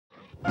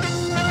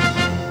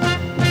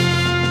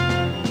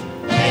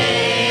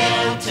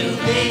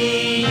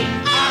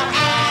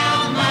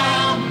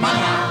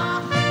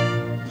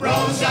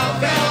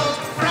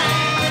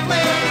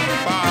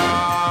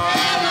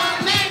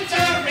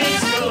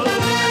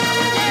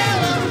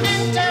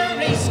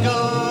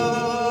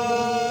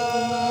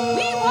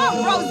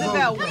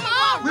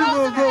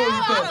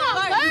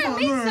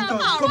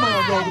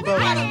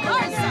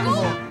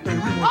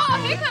Oh,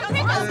 here comes.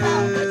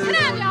 Sit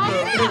down, y'all.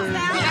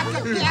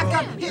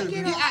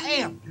 Here I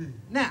am.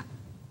 Now,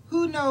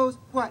 who knows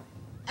what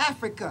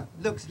Africa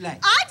looks like?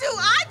 I do.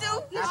 I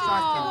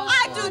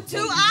do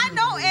too. I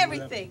know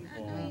everything.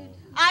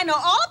 I know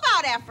all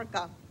about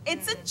Africa.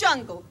 It's a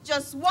jungle,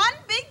 just one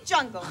big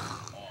jungle.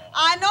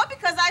 I know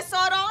because I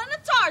saw it all in the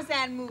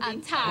Tarzan movie. A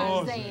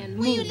Tarzan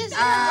movie. Will you listen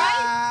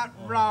right?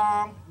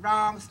 Wrong,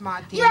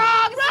 Smartina.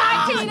 Wrong,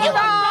 Smartina,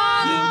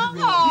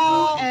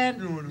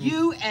 wrong.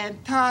 You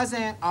and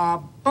Tarzan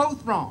are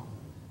both wrong.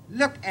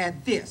 Look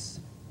at this.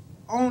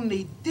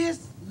 Only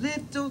this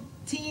little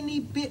teeny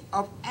bit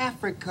of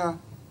Africa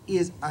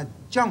is a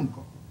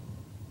jungle.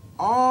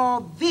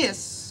 All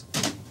this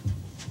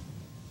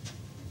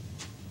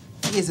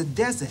is a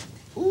desert.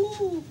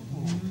 Ooh.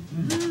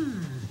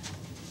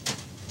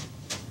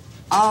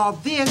 All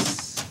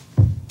this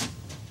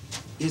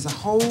is a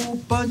whole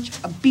bunch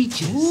of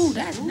beaches. Ooh,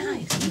 that's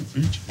nice.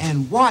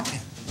 And water.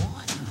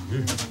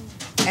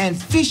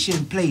 And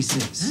fishing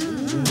places.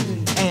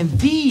 And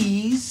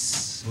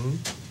these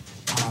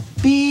are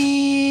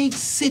big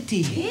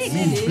cities.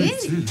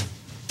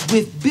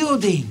 With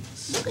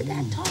buildings. Look at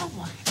that tall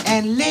one.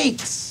 And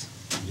lakes.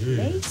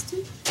 Lakes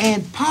too.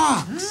 And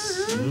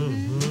parks.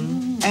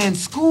 And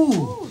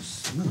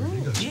schools.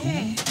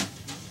 Yeah.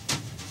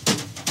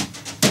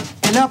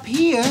 And up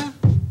here,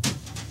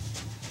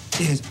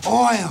 there's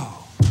oil.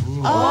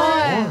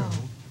 Oil.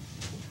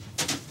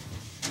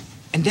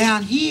 And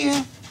down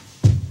here,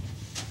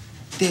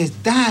 there's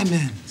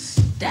diamonds.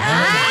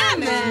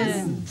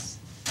 Diamonds.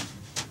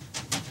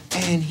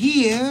 And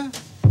here,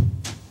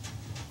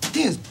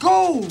 there's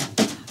gold.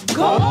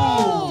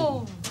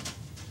 Gold.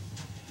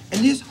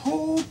 And this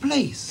whole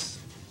place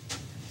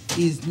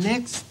is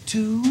next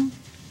to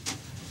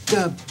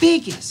the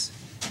biggest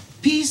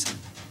piece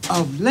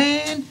of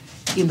land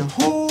in the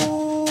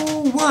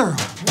whole world.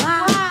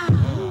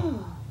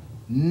 Wow.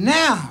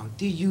 Now,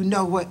 do you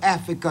know what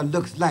Africa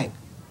looks like?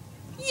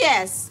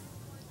 Yes.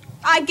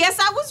 I guess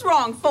I was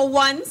wrong for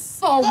once.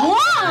 For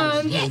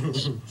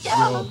once?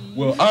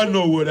 Well, I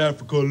know what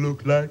Africa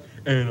looks like,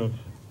 and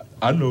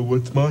I know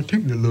what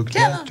Smartina looks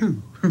like,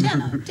 too. Tell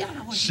her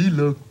She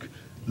looked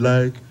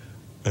like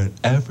an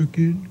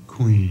African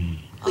queen.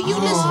 Oh, you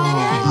listen to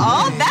that?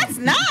 Oh, that's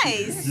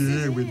nice.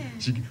 Yeah,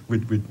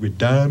 with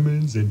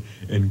diamonds and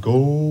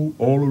gold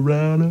all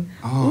around her.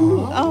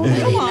 Oh,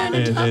 come on.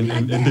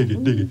 And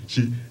dig it.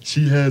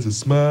 She has a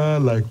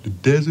smile like the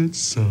desert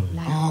sun.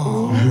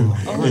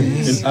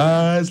 And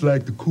eyes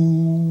like the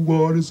cool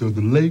waters of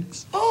the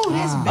lakes. Oh,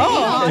 that's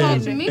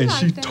big. And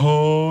she's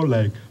tall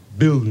like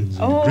buildings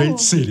in the great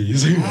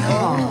cities.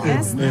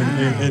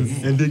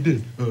 And dig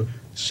this.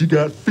 She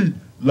got feet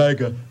like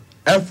an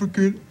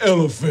African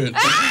elephant.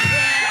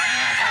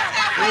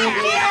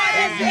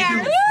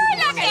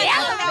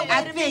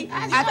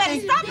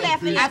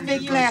 I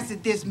think class is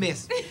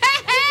dismissed.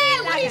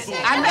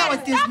 I know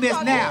it's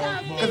dismissed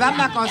now, because I'm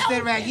not going to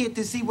stay right here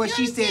to see what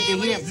she said to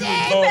him.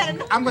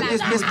 I'm going to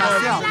dismiss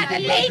myself.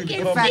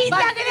 In fact,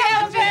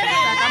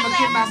 I'm going to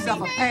give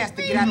myself a pass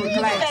to get out of the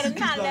class.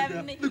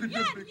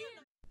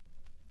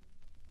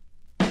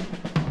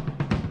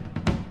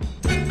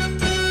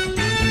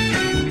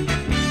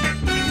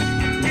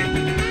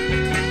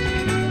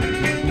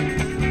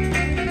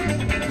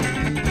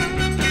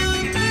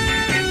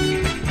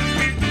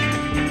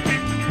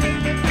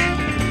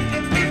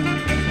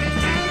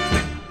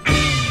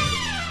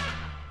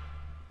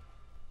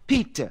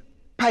 Peter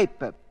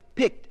Piper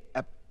picked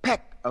a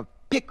peck of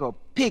pickled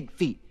pig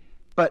feet,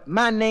 but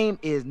my name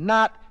is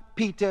not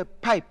Peter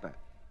Piper.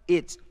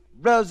 It's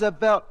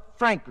Roosevelt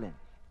Franklin,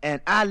 and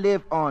I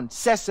live on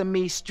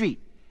Sesame Street.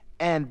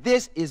 And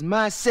this is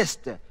my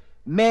sister,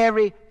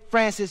 Mary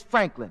Frances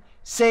Franklin.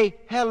 Say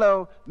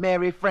hello,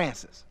 Mary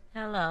Frances.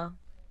 Hello.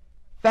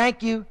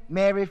 Thank you,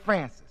 Mary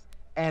Frances.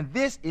 And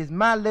this is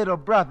my little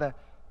brother,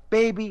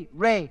 Baby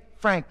Ray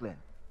Franklin.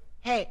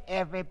 Hey,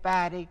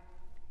 everybody.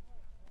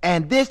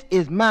 And this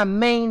is my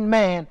main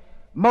man,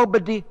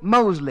 Mobley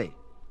Mosely.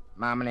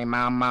 Mommy,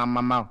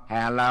 mom,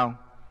 hello.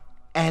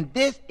 And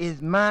this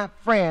is my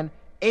friend,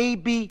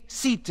 A.B.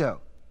 Cito.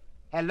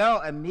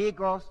 Hello,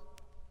 amigos.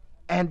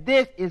 And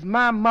this is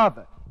my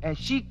mother, and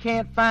she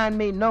can't find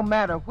me no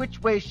matter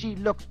which way she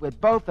looks with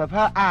both of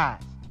her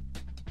eyes.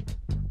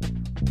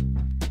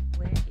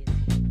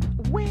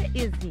 Where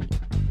is he?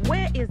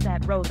 Where is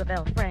that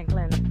Roosevelt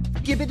Franklin?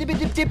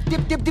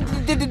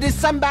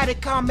 Somebody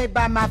call me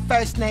by my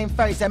first name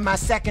first and my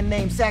second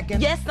name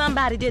second. Yes,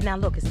 somebody did. Now,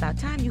 look, it's about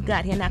time you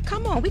got here. Now,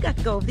 come on, we got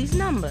to go over these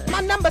numbers.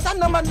 My numbers, I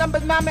know my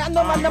numbers, Mommy. I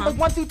know my numbers,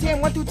 1 through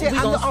 10, 1 through 10.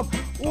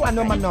 I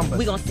know my numbers.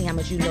 We're going to see how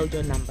much you know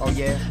your numbers. Oh,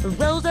 yeah?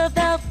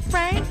 Roosevelt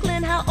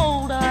Franklin, how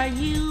old are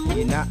you?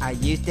 You know, I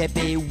used to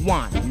be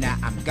 1. Now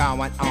I'm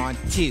going on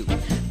 2.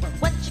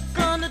 What you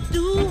gonna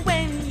do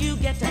when you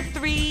get to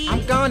 3?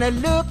 I'm gonna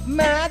look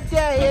my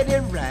daddy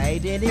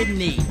right in the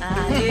knee.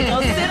 You're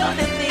gonna sit on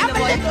this thing. I'm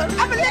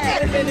gonna look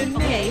at him in the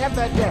knee. Okay. How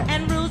about that?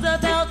 And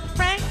Roosevelt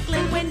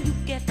Franklin, when you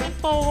get to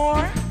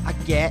 4? I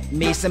get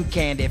me some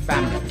candy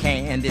from the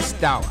candy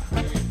store.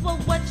 Well,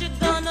 what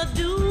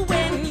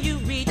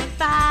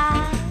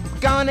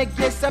 55. Gonna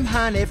get some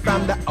honey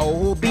from the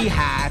old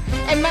beehive.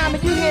 And Mama,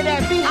 you hear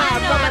that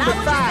beehive rubbing the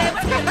fire?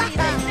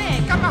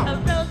 Come on.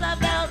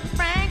 Roosevelt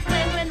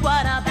Franklin, and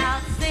what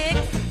about 6?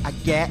 I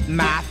get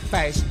my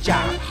first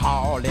job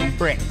hauling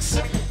bricks.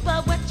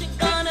 But what you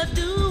gonna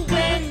do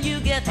when you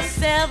get to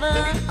 7?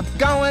 I'm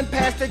going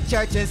past the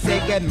church and say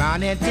good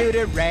morning to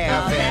the reverend.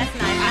 Oh, that's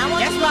nice. I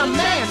want That's you my to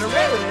man, the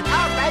reverend.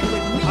 All right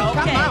with me. Okay.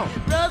 Come on.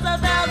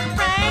 Roosevelt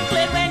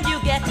Franklin, when you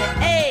get to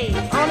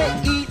 8.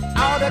 Gonna eat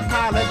all the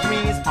collard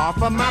greens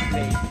off of my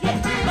plate. Yeah,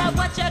 but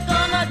what you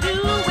gonna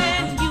do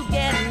when you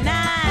get 9?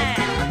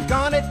 I'm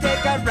gonna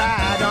take a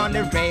ride on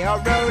the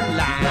railroad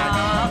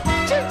line.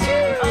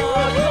 Choo-choo. Oh,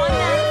 you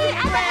gonna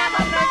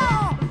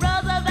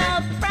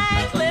Roosevelt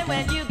Franklin,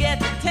 when you get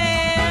to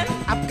 10.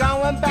 I'm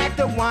going back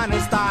to 1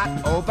 and start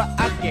over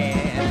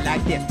again.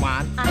 Like this.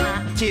 1,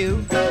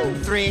 2,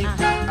 3,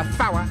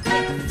 4,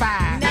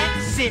 5,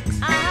 6,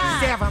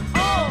 7,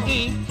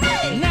 8,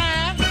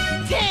 9,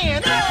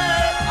 10.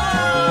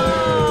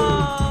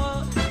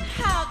 Oh,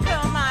 how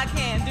come I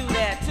can't do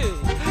that too?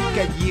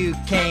 'Cause you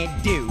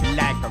can't do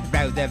like a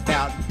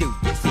Roosevelt do.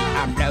 You see,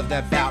 I'm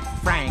Roosevelt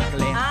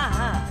Franklin.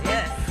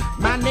 Yes.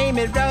 My name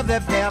is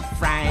Roosevelt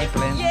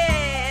Franklin.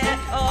 Yeah,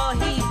 oh,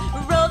 he's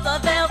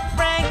Roosevelt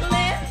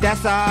Franklin.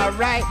 That's all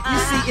right. You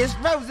see, it's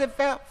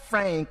Roosevelt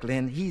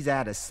Franklin. He's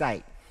out of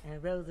sight.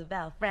 And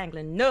Roosevelt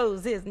Franklin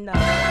knows his nose.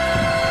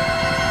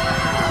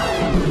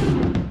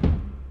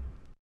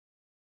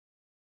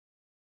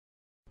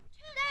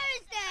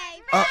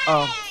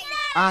 Uh-oh.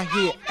 I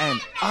hear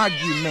an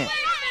argument.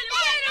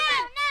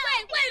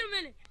 Wait a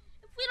minute.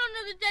 If we don't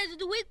know the days of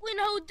the week, we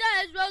know who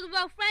does,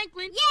 Roosevelt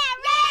Franklin.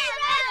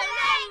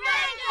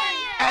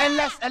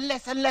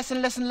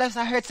 Unless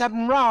I heard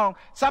something wrong.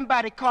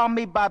 Somebody called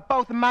me by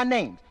both of my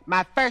names.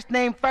 My first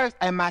name first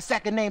and my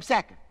second name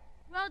second.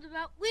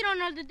 Roosevelt, we don't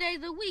know the days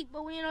of the week,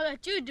 but we know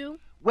that you do.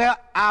 Well,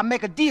 I'll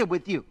make a deal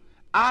with you.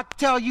 I'll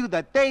tell you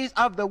the days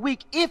of the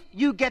week if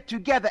you get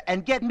together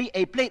and get me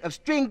a plate of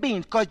string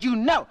beans, 'cause you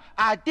know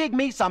I dig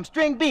me some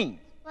string beans.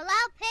 Well,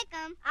 I'll pick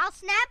 'em. I'll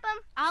snap 'em.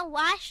 I'll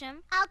wash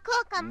 'em. I'll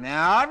cook 'em.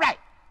 Now, all right.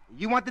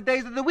 You want the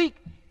days of the week?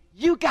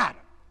 You got 'em.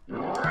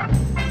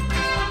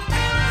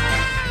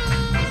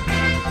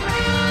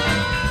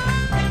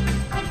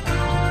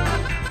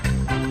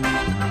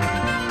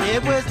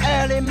 It was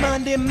early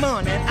Monday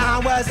morning. I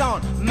was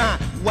on my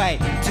way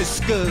to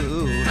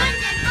school.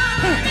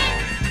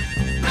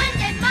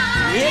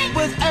 It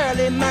was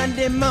early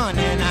Monday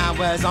morning. I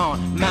was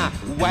on my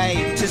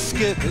way to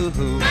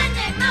school.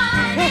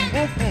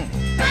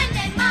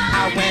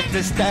 I went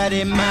to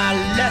study my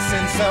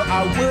lesson so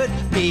I would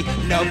be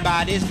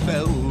nobody's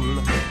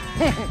fool.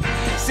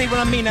 See what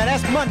I mean? Now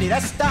that's Monday.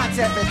 That starts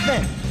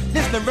everything.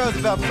 Listen to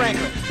Roosevelt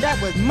Franklin. That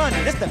was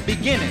Monday. That's the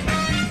beginning.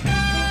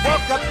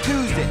 Woke up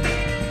Tuesday.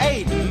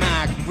 Ate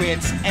my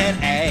grits and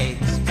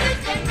eggs.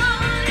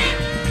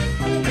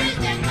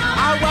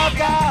 I woke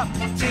up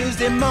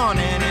Tuesday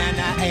morning and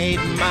I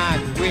ate my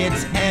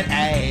grits and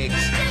eggs.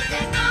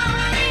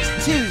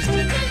 It's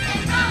Tuesday.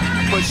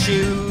 Put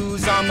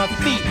shoes on my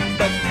feet,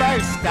 but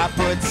first I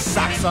put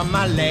socks on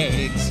my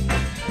legs.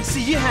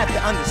 See, you have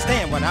to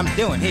understand what I'm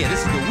doing here. This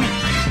is the week.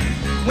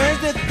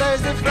 Wednesday,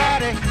 Thursday,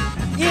 Friday,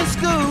 in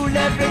school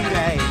every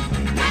day.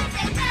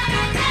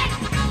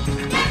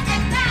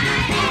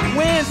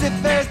 Wednesday,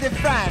 Thursday,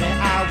 Friday,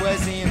 I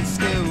was in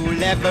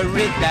school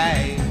every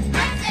day.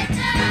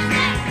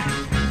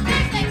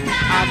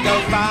 I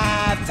go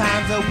 5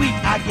 times a week,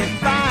 I get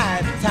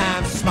 5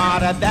 times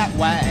smarter that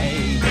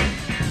way.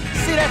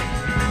 See that?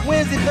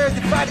 Wednesday,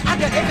 Thursday, Friday, I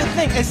got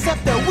everything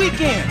except the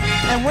weekend.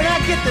 And when I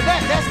get to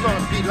that, that's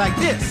gonna be like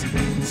this.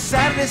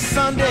 Saturday,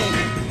 Sunday,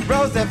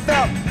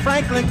 Roosevelt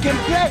Franklin can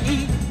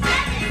play.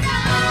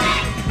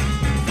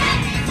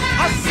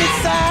 I sit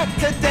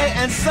Saturday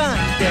and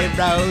Sunday,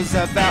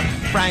 Roosevelt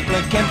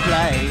Franklin can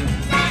play.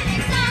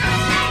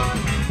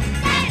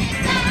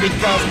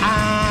 Because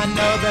I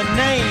know the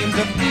names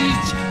of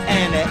each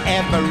and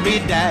every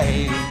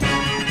day.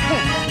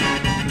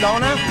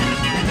 Don't I?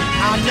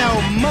 I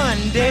know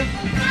Monday.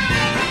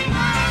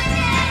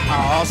 I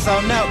also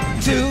know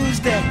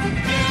Tuesday.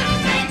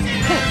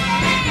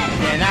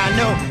 And I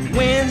know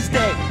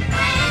Wednesday.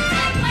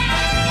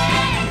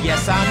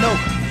 Yes, I know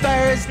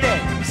Thursday.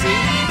 See?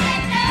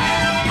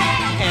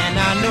 And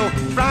I know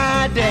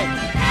Friday.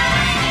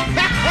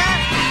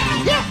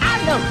 Yeah, I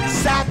know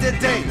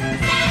Saturday.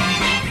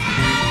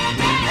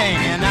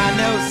 And I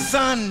know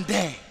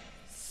Sunday.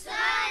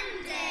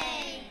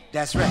 Sunday.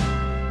 That's right.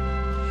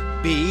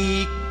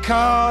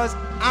 Because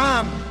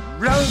I'm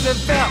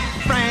Roosevelt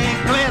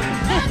Franklin.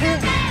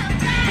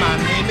 My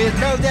name is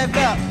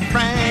Roosevelt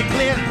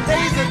Franklin.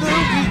 Days of the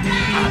week.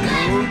 I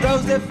know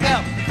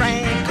Roosevelt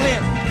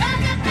Franklin.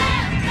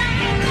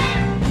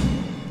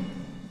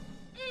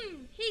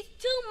 He's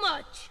too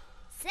much.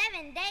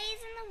 7 days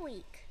in the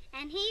week.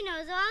 And he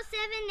knows all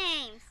 7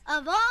 names.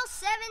 Of all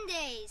 7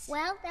 days.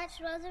 Well, that's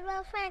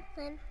Roosevelt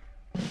Franklin.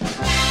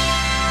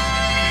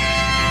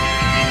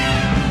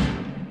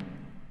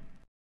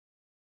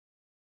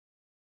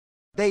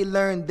 They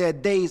learned their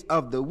days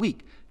of the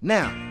week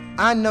Now,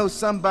 I know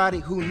somebody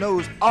who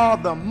knows all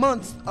the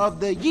months of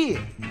the year,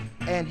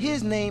 and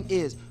his name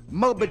is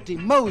Mobity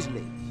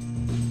Mosely.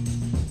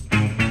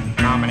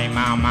 Mommity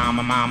mom,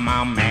 mama, mom,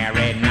 mom,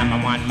 married. Number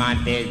 1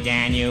 month is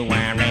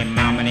January.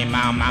 Mommity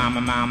mom,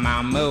 mama, mom,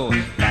 mom, moo.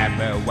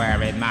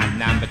 February, month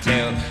number 2.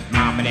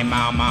 Mommity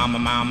mom, mama,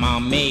 mom,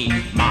 mom, me.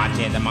 March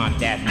is the month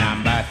that's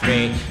number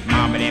 3.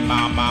 Mommity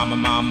mom, mama,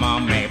 mom,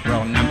 mom,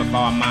 April. Number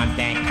 4 month,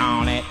 ain't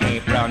call it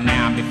April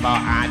now before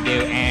I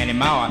do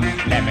anymore.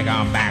 Let me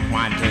go back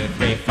 1, 2,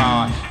 3,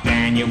 4.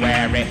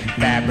 January,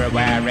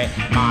 February,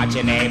 March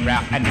and April,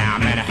 and now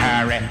I'm in a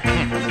hurry.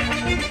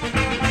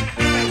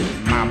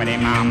 Mommity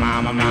mom,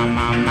 mama, mom,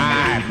 mom,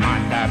 my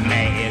month of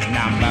May is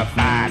number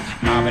 5.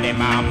 Mommity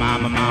mom,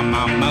 mama, mom,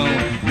 mom,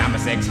 moon. Number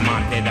 6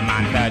 month is the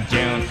month of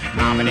June.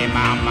 Mommity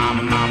mom,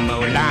 mama, mom,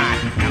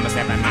 moonlight. Number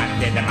 7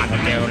 month is the month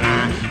of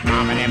July.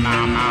 Mommity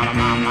mom, mama,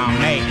 mom, mom,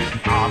 May.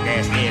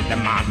 August is the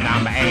month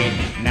number 8.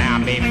 Now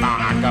before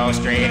I go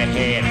straight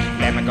ahead,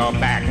 let me go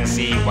back and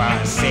see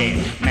what's it.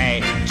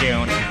 May,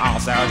 June,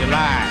 also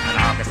July. And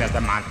August is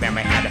the month when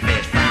we had the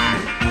fish fry.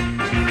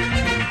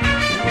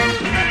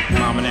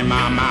 Mommity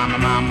mom, mama,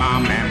 mom,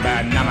 mom,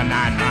 member. Number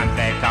 9 month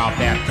they call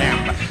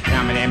September.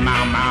 Mommity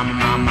mom, mama,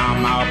 mom,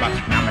 mom, over.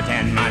 Number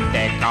 10 month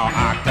they call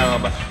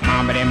October.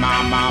 Mommity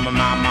mom, mama,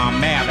 mom, mom,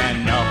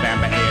 Melvin.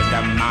 November is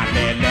the month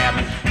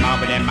 11.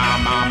 Mommity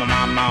mom, mama,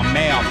 mom, mom,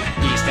 Mel.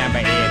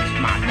 December is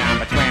month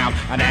number 12.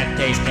 And that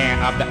takes care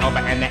of the over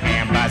and the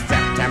amber.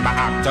 September,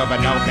 October,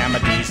 November,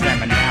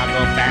 December. Now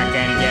go back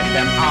and get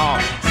them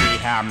all.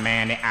 How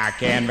many I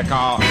can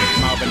recall.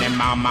 Mobbing in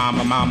my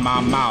mama,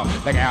 mama,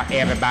 mama. Look out,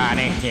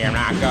 everybody, here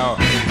I go.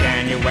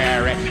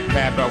 January,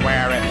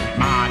 February,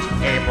 March,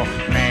 April,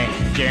 May,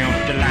 June,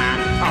 July,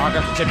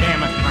 August,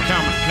 September,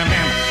 October,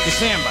 November,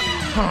 December.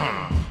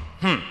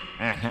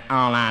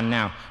 All I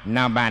know,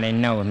 nobody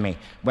knows me.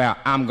 Well,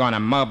 I'm gonna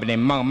mobbity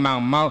mo, mo,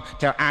 mo,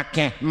 till I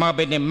can't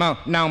mobbity mo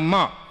no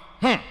more.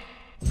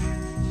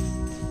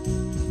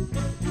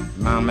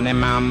 Mommity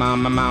mom,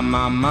 mama,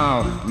 mama,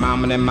 mo.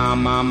 Mommity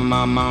mom,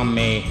 mama, mama,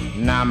 me.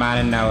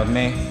 Nobody knows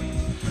me.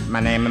 My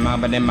name is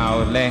Mobley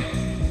Mose.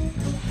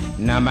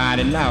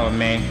 Nobody knows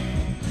me.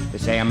 They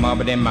say I'm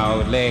Mobley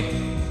Mose.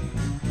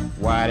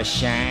 What a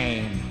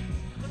shame.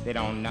 They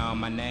don't know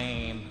my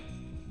name.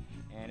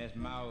 And it's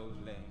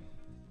Mosely.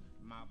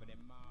 Mobley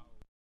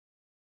Mose.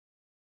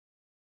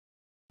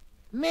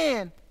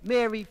 Man,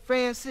 Mary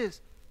Frances,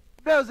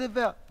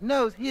 Roosevelt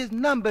knows his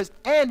numbers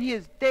and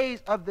his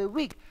days of the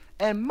week.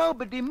 And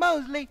Mobity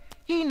Mosely,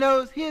 he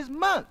knows his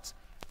months.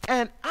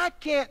 And I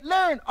can't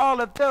learn all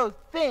of those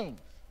things.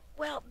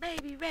 Well,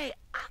 Baby Ray,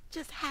 I'll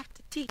just have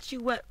to teach you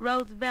what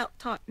Roosevelt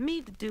taught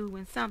me to do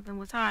when something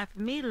was hard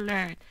for me to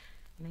learn.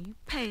 Now, you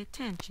pay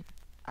attention.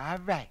 All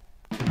right.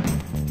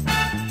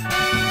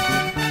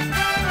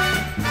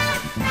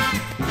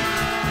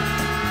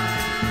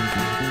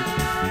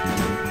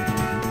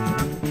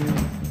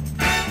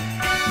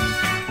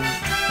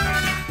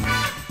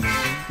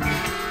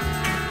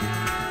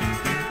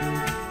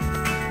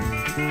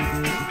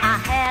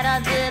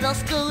 Little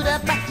scooter,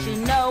 but you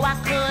know I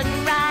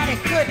couldn't ride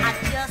it. I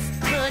just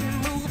couldn't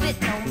move it,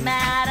 no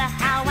matter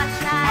how I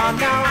tried. Oh,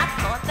 no. I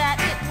thought that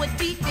it would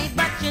beat me,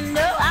 but you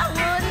know I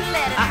wouldn't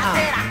let it. I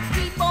said I'd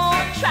keep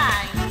on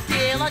trying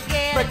till I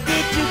get it. But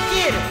did you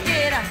get it?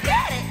 Did I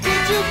get it?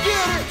 Did you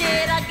get it?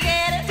 Did I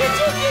get it? Did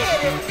you get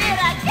it? Did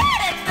I get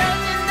it?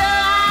 Don't you know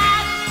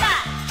I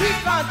got it? Keep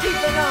on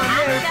keeping on,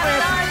 Mary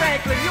Frances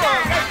Franklin. You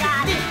are right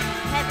with me.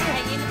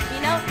 Hey, you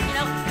know,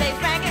 say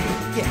Franklin.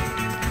 Yeah.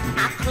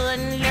 I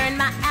couldn't learn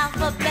my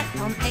alphabet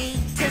from A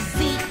to Z.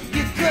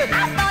 You couldn't?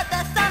 I thought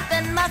that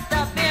something must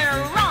have been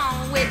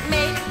wrong with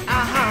me.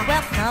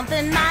 Well,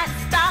 something might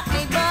stop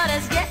me, but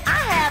as yet I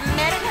haven't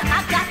met it.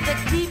 I got to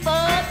keep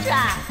on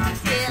trying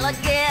till I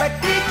get it. But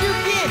did you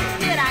get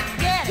it? Did I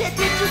get it? Yeah,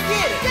 did you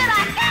get it? Did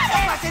I get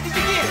it? I said, did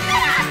you get it?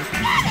 Did I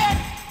get it?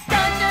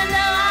 Don't you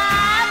know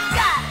I've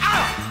got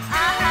it?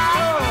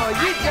 Oh,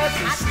 you just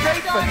a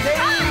straight for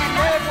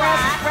Mary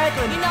Frances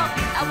Franklin. You know,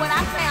 what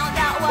I found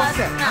out was what's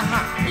that?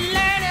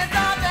 learning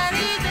something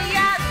easy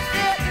as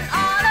sitting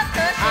on a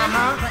cushion.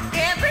 But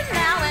every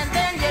now and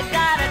then you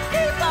gotta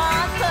keep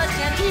on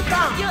pushing. Keep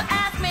on. You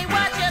ask me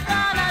what you're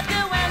gonna do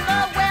when the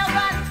well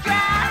runs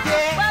dry.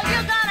 Yeah. Well,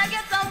 you're gonna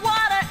get some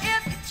water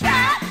if you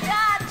try.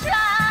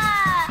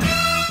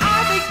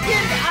 I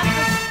begin to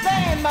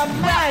understand. My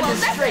mind is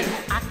straight.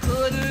 I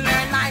couldn't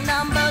learn my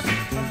numbers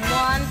from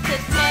 1 to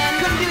 10.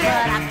 Couldn't do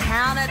that. But I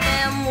counted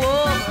them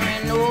over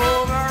and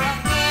over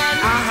again.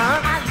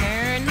 I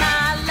learned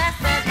my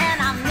lesson and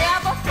I'll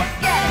never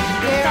forget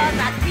it. Because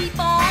I keep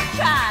on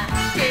trying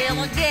till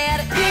I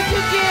get it. Did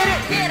you get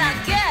it? Did I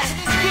get it?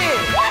 Did you get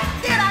it? What?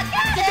 Did I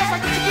get it? Just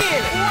like did you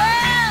get it?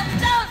 Well,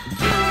 don't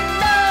you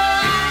know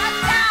I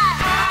got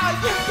it?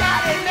 Oh, you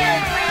got it,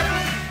 Mary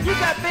Frances. You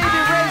got Baby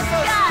Ray so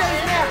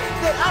straight now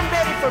that I'm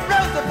ready for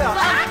Roosevelt.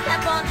 Well, I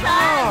kept on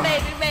trying,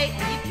 Baby Ray.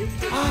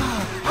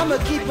 I'm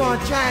gonna keep on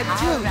trying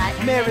too, right,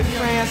 Mary till you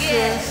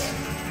Frances,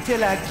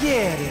 till I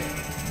get it.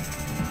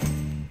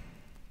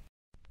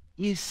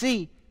 You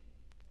see,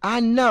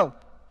 I know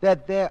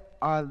that there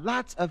are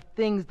lots of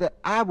things that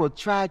I will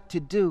try to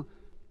do,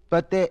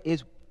 but there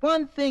is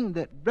one thing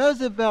that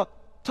Roosevelt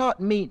taught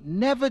me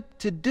never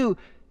to do,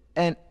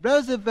 and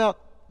Roosevelt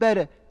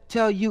better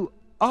tell you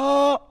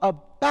all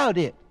about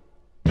it.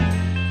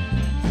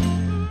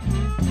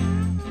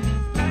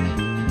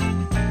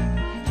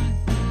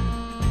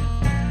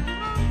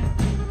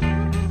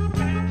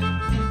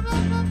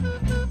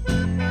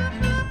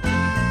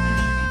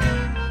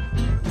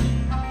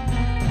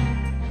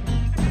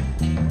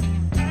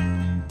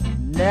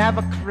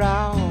 Never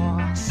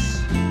cross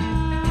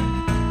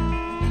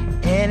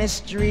any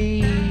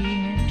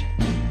street,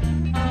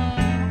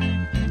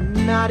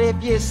 not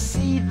if you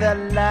see the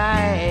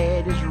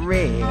light is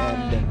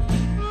red.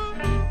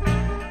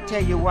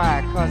 Tell you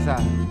why, 'cause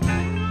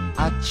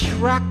a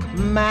truck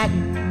might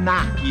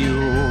knock you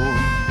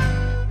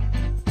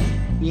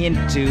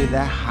into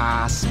the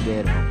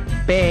hospital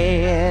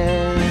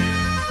bed.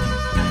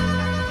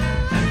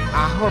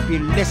 I hope you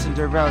listen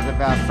to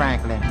Roosevelt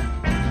Franklin.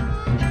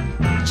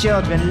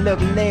 Children,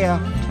 look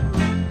left,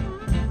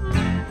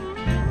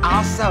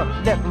 also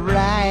look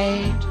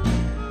right.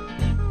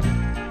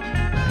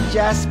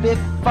 Just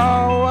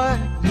before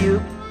you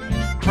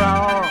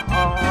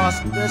cross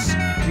the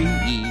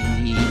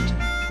street,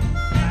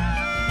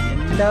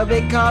 you know,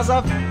 because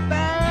of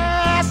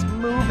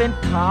fast-moving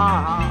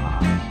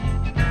cars,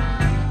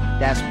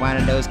 that's one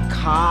of those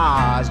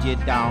cars you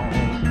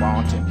don't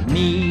want to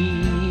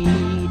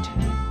meet.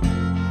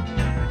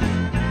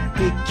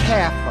 Be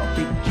careful,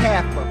 be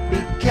careful, be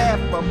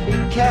careful, be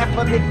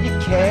careful if you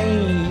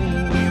came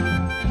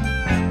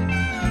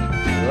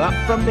up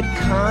from the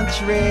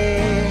country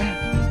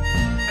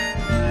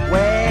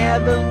where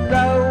the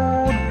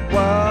road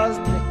was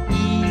the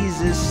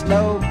easy,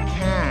 slow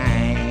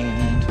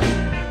kind.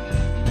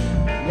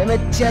 Let me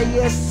tell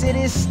you, a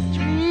city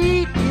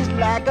street is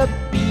like a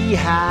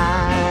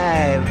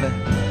beehive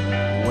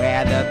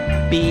where the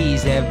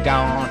bees have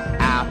gone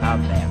out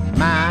of their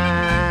mind.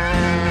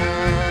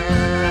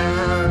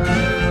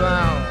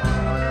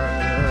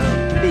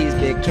 Please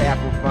be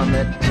careful from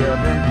it,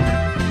 children.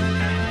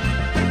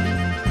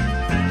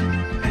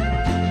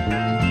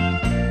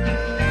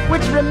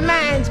 Which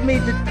reminds me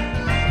to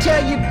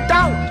tell you,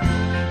 don't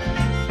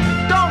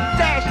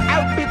dash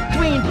out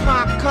between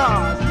parked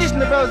cars. Listen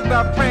to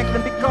Roosevelt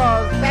Franklin,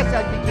 because that's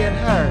how you get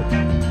hurt.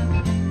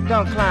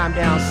 Don't climb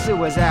down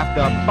sewers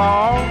after a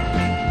ball.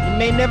 You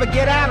may never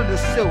get out of the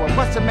sewer.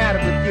 What's the matter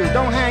with you?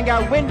 Don't hang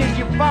out windows,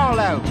 you fall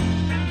out.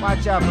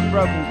 Watch out for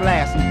broken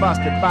glass and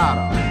busted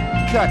bottles.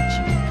 Cut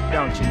you,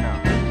 don't you know?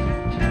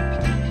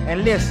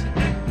 And listen,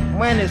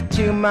 when it's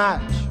too much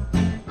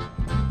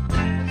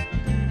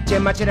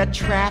of the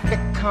traffic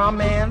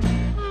coming,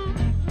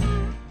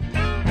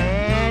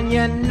 and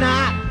you're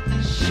not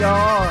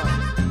sure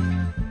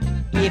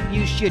if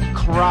you should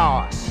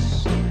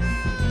cross,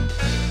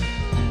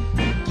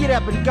 get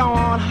up and go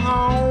on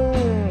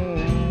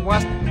home.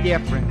 What's the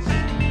difference?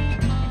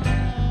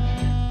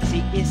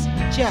 See, it's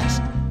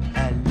just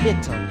a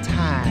little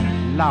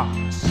time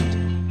lost.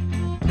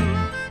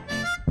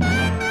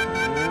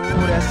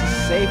 Oh, that's a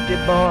safety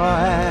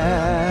boy.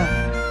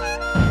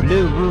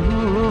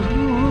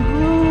 Blue.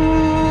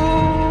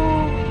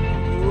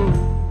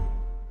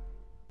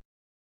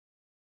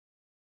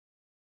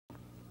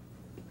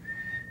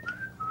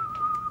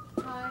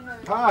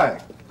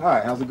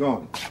 Hi, how's it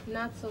going?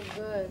 Not so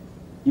good.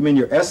 You mean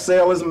your S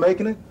sale isn't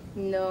making it?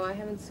 No, I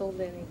haven't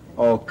sold anything.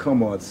 Oh,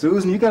 come on,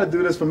 Susan, you gotta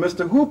do this for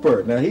Mr.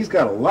 Hooper. Now, he's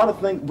got a lot of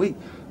things.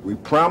 We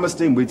promised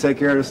him we'd take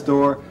care of the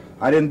store.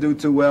 I didn't do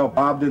too well,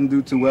 Bob didn't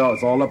do too well.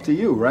 It's all up to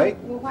you, right?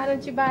 Well, why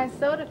don't you buy a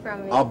soda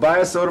from me? I'll buy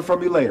a soda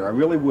from you later, I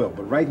really will.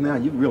 But right now,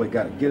 you really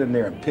gotta get in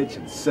there and pitch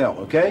and sell,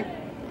 okay?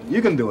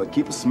 You can do it.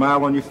 Keep a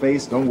smile on your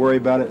face, don't worry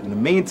about it. In the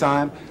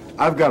meantime,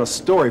 I've got a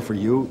story for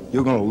you.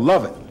 You're gonna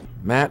love it.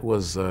 Matt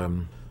was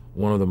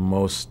one of the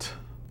most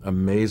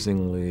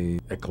amazingly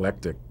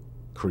eclectic,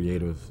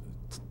 creative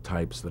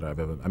types that I've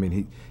ever. I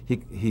mean,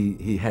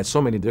 he had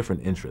so many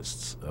different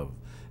interests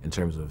in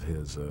terms of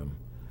his.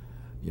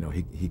 You know,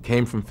 he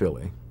came from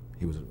Philly.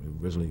 He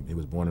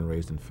was born and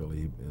raised in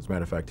Philly. As a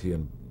matter of fact, he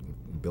and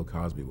Bill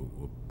Cosby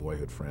were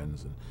boyhood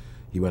friends, and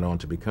he went on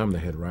to become the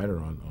head writer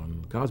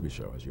on Cosby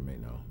Show, as you may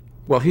know.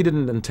 Well, he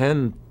didn't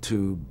intend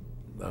to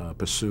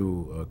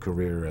pursue a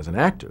career as an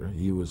actor.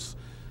 He was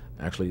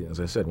actually, as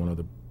I said, one of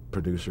the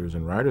producers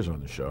and writers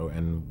on the show,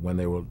 and when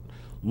they were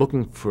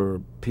looking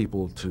for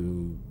people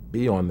to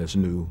be on this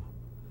new,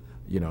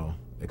 you know,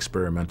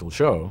 experimental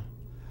show,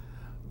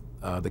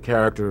 the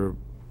character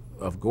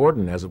of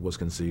Gordon, as it was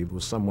conceived,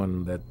 was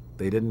someone that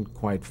they didn't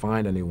quite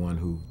find anyone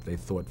who they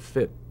thought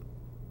fit,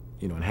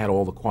 you know, and had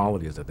all the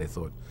qualities that they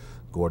thought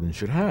Gordon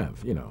should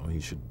have. You know, he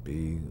should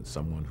be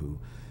someone who,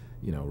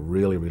 you know,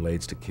 really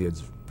relates to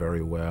kids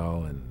very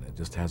well, and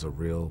just has a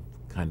real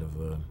kind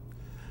of a,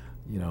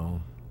 you know,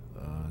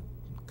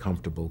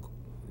 comfortable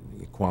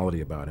quality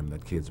about him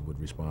that kids would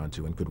respond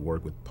to, and could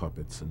work with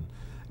puppets and,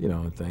 you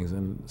know, and things.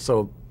 And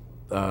so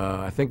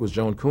I think it was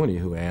Joan Cooney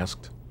who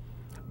asked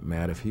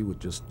Matt if he would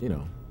just, you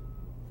know,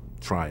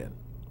 try it.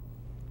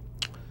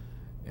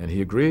 And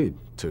he agreed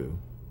to,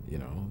 you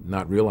know,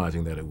 not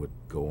realizing that it would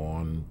go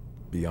on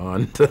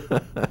beyond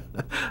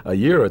a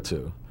year or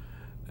two.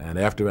 And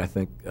after, I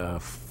think,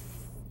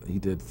 he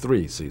did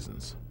 3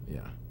 seasons,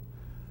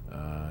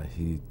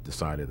 he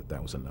decided that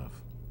that was enough,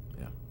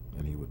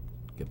 and he would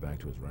get back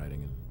to his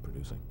writing and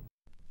producing.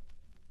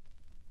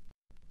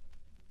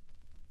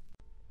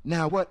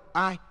 Now, what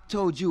I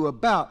told you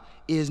about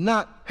is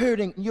not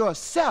hurting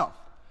yourself,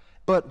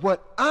 but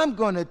what I'm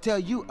going to tell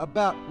you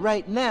about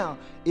right now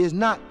is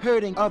not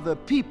hurting other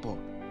people.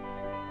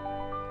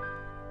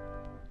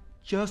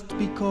 Just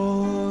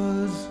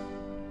because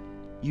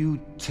you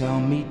tell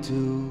me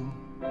to,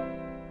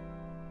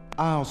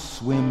 I'll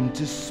swim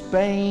to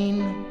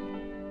Spain,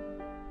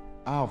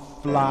 I'll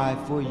fly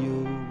for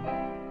you,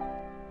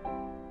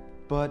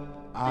 but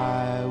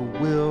I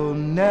will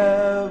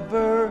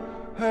never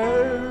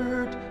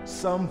hurt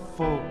some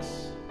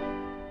folks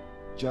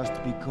just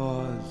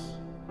because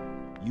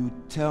you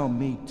tell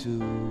me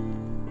to.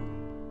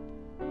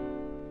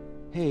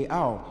 Hey,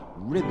 I'll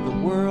rid the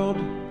world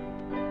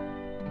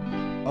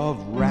of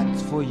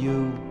rats for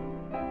you,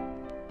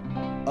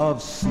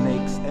 of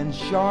snakes and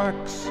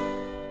sharks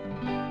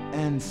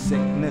and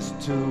sickness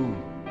too.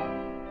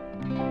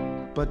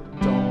 But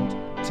don't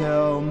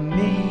tell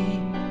me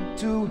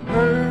to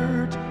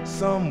hurt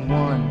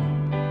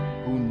someone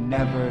who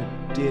never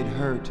did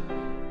hurt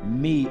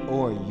me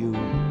or you.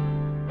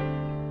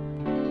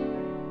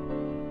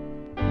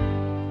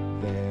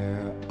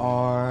 There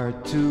are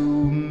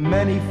too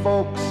many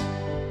folks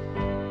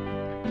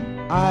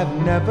I've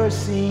never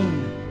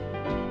seen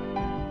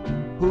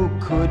who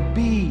could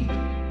be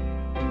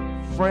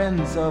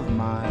friends of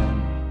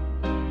mine,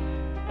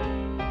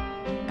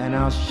 and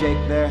I'll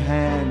shake their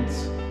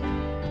hands,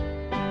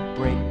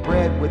 break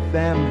bread with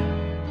them,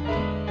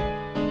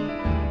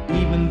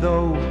 even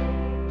though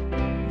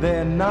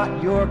they're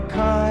not your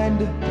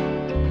kind.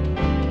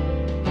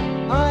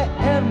 I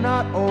am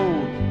not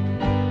old,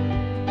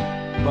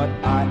 but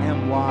I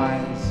am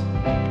wise,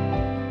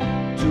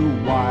 too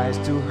wise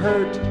to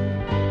hurt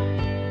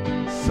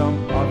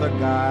some other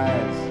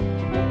guys,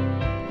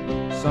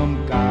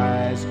 some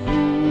guys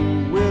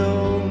who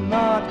will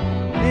not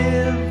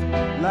live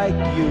like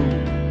you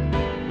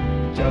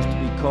just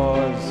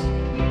because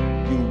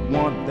you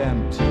want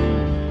them to.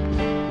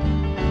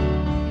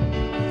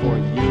 For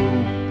you.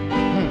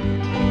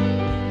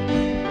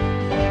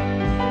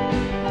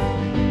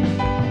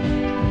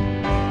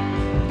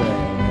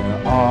 There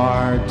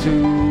are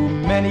too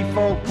many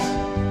folks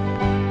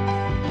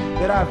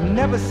that I've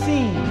never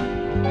seen,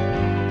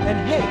 and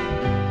hey,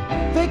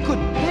 they could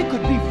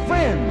be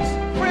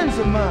friends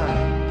of mine.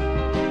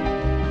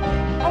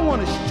 I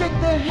want to shake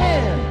their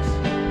hands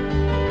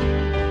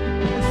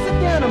and sit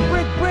down and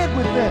break bread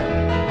with them,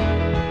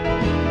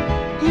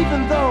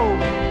 even though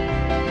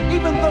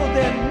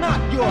they're not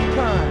your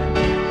kind.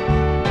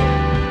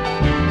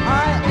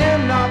 I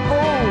am not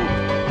old,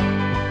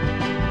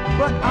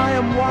 but I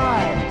am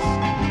wise,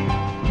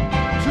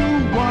 too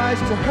wise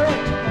to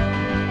hurt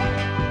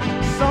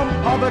some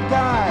other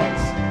guys,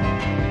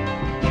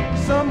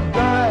 some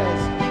guys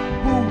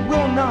who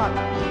will not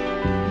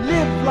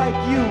live like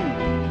you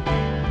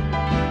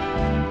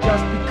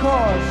just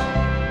because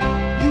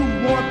you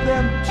want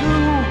them to.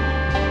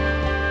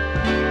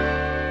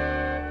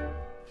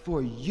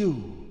 For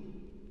you.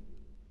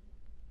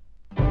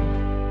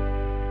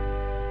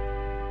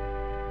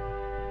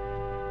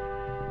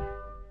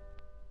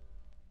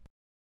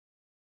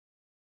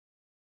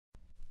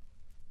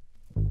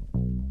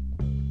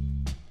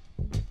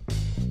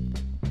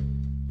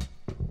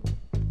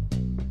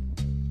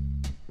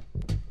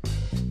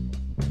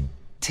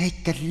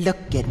 Take a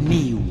look at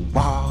me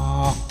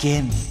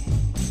walking.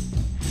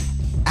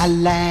 I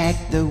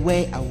like the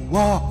way I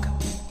walk.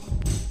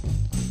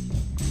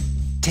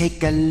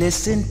 Take a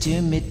listen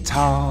to me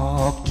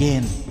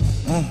talking.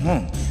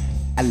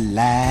 I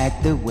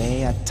like the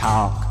way I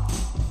talk.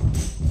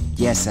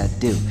 Yes, I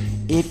do.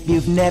 If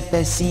you've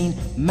never seen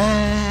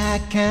my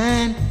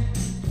kind,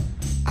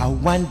 I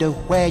wonder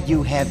where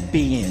you have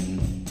been.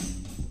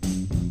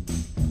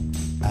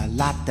 A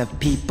lot of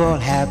people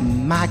have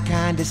my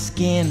kind of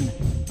skin.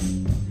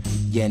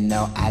 You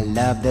know I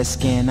love the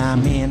skin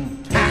I'm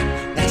in.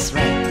 That's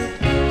right.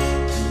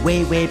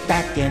 Way, way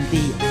back in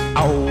the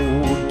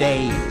old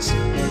days,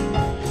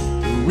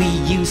 we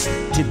used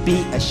to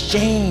be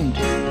ashamed.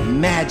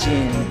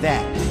 Imagine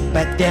that.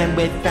 But then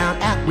we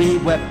found out we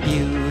were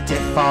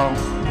beautiful,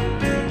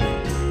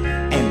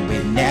 and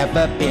we've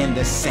never been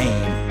the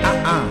same.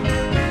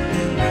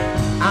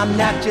 I'm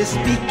not just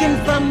speaking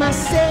for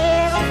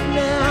myself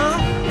now,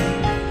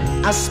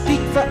 I speak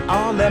for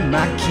all of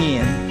my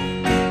kin.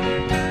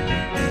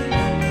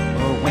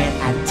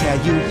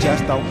 Tell you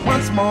just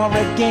once more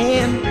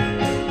again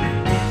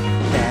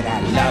that I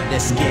love the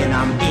skin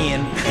I'm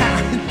in.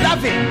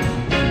 Love it!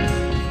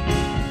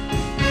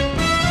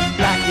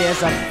 Black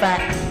is a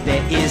fact,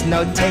 there is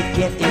no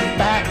taking it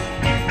back.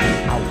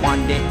 I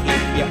wonder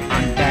if you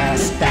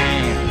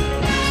understand.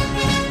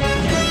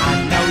 I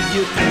know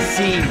you can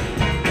see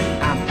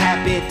I'm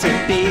happy to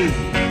be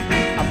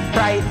a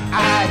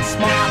bright-eyed,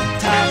 smart,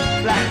 tough,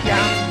 black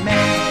young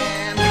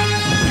man.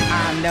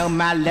 I know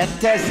my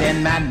letters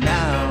and my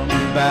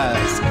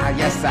numbers.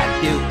 Yes, I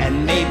do,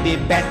 and maybe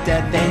better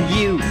than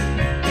you.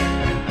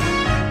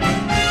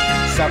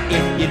 So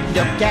if you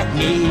look at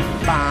me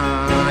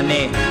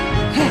funny,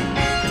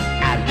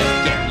 I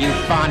look at you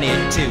funny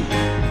too.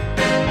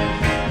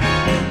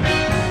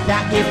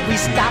 Now if we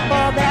stop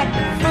all that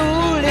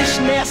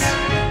foolishness,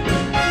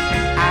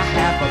 I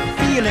have a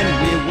feeling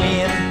we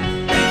win.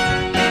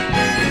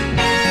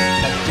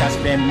 But just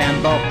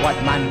remember what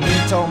my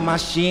knee told my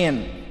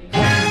shin.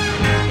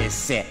 It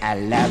said, I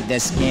love the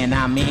skin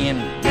I'm in.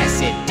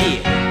 Yes, it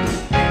did.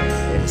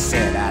 It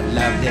said, I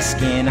love the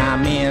skin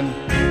I'm in.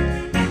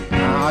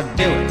 I'll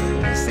do it.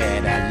 It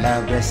said, I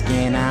love the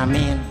skin I'm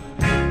in.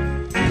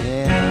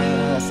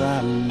 Yes,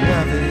 I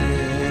love it.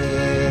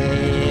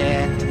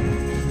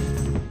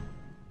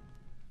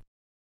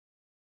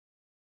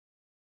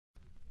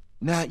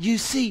 Now, you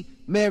see,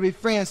 Mary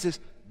Frances,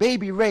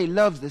 Baby Ray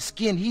loves the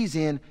skin he's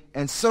in,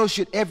 and so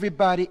should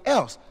everybody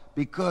else,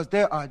 because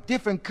there are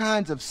different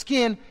kinds of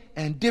skin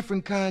and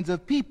different kinds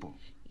of people.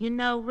 You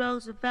know,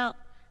 Roosevelt,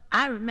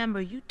 I remember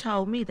you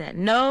told me that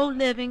no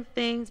living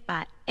things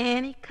by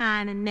any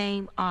kind of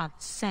name are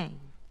the same.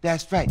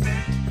 That's right.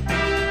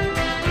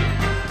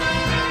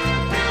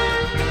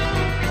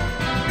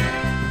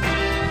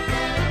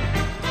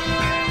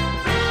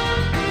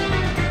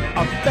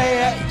 A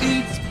bear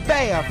eats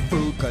bear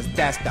food, 'cause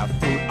that's the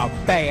food a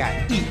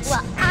bear eats.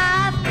 Well,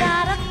 I've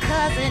got a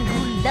cousin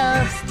who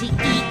loves to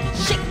eat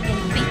chicken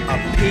feet. A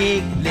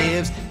pig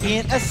lives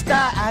in a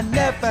sty. I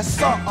never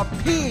saw a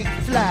pig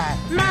fly.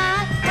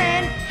 My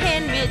friend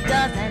Henry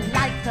doesn't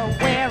like to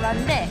wear a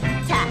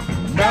necktie.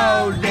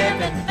 No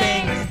living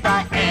things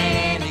by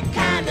any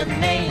kind of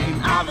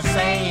name are the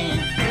same.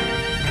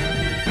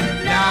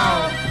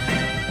 No.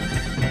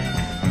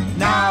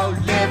 No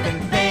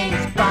living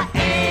things by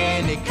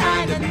any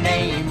kind of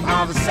name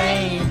are the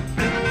same.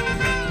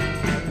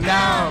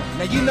 No.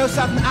 Now you know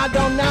something I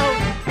don't know?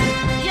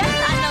 Yes,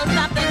 I know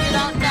something you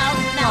don't know.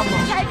 Now,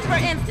 take for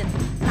instance,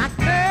 my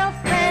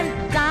girlfriend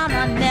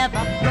Donna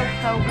never broke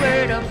her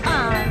word of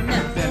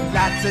honor. There are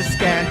lots of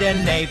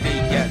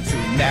Scandinavians who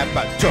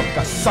never took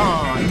a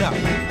sauna.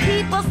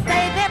 People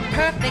say they're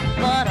perfect,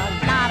 but a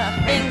lot of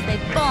things they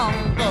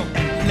bungle.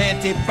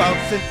 Plenty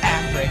folks in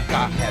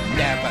Africa have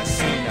never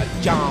seen a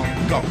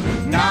jungle.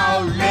 No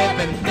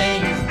living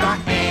things by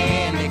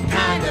any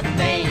kind of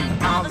name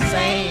are the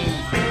same.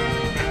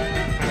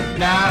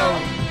 No.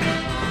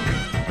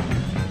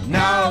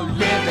 No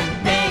living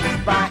things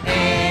by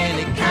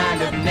any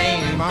kind of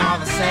name are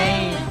the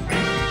same.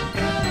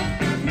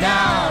 No.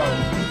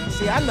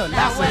 See, I know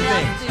lots of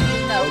things. Do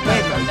you know? Oh,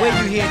 wait a minute, where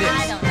you hear this?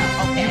 I don't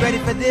know. Okay. You ready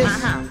for this?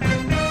 Uh-huh.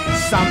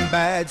 Some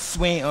birds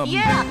swim.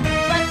 Yeah,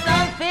 but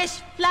some fish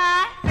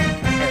fly.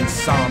 And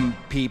some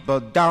people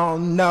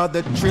don't know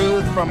the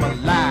truth from a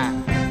lie.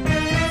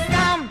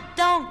 Some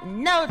don't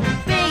know that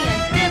being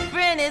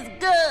different is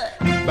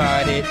good.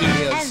 But it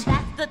is. And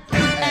that's the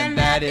truth. And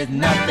that is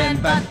nothing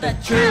but the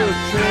truth.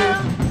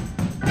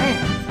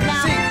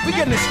 Now, see, we're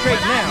getting it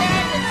straight now.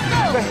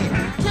 Go ahead.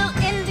 Till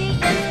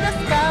Indians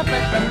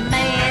discovered the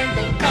man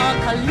they call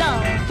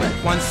Columbus.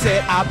 One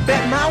said, I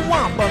bet my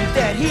wampum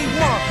that he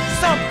wants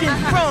something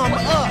from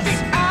us. The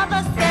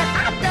other said,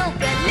 I don't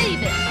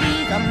believe it.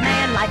 He's a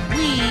man like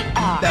we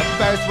are. The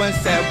first one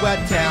said, well,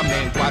 tell me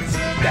what's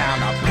down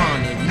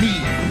upon his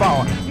knee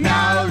for.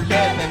 No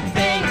living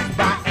things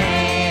by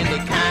any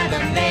kind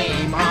of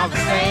name are the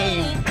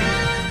same.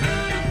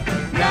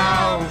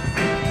 No.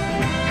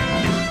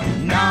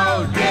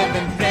 No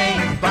living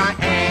things by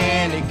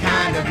any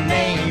kind of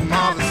name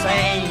are the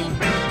same.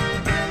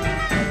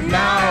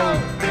 No.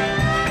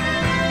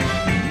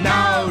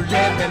 No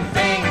living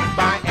things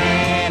by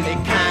any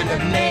kind of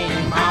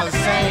name are the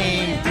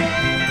same.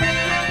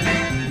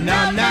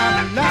 No, no,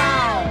 no.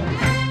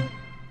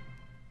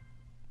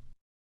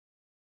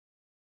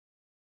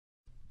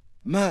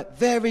 My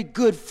very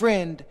good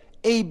friend,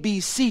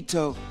 A.B.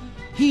 Cito,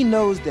 he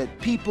knows that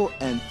people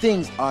and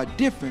things are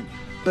different,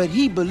 but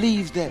he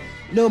believes that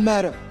no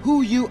matter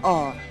who you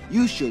are,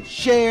 you should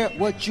share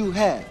what you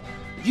have.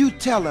 You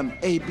tell him,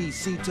 A.B.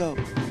 Cito.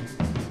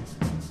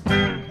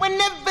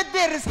 Whenever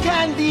there is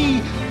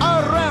candy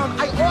around,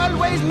 I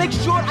always make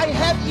sure I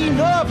have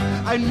enough.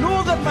 I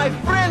know that my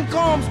friend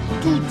comes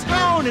to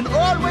town and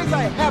always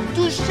I have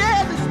to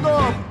share the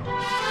stuff.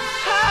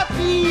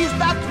 Halfies,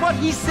 that's what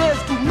he says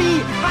to me.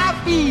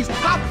 Halfies,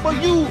 half for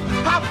you,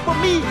 half for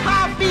me.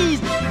 Halfies,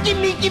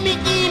 gimme, gimme,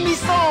 gimme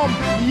some.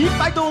 If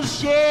I don't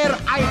share,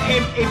 I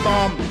am a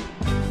bomb.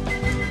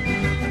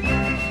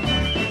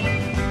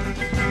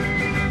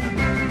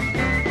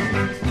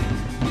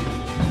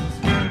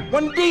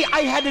 One day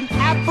I had an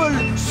apple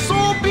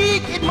so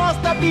big, it must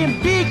have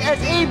been big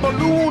as a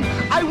balloon.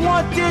 I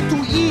wanted to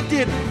eat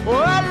it,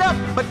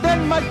 but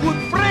then my good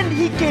friend,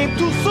 he came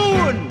too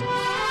soon.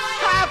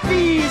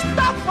 Halfies,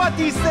 that's what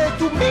he said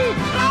to me.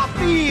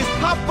 Halfies,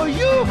 half for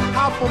you,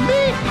 half for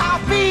me.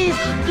 Halfies,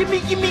 gimme,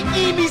 gimme,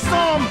 gimme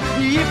some.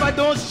 If I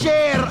don't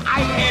share,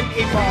 I am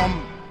a bomb.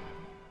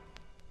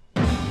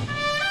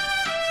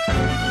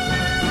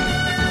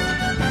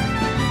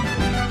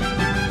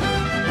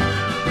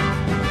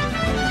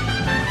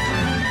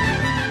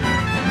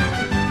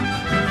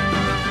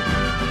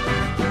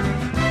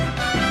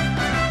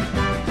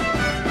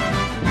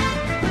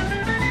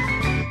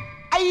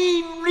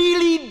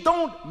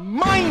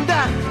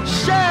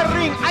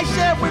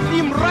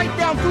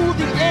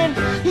 and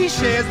he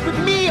shares with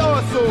me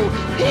also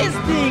his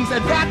things,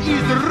 and that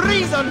is the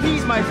reason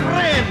he's my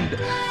friend.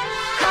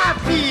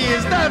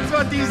 Halfies, that's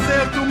what he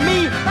says to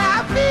me.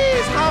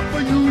 Halfies, half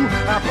for you,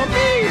 half for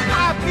me.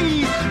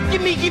 Halfies,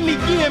 give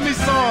me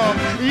some.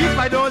 If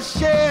I don't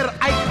share,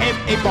 I am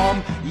a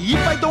bomb.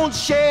 If I don't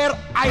share,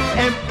 I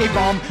am a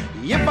bomb.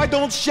 If I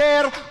don't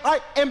share, I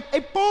am a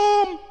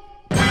bomb.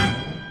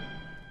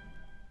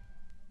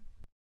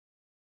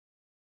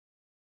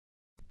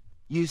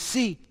 You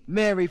see,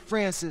 Mary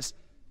Frances,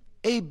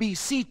 A.B.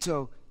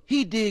 Cito,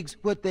 he digs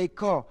what they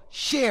call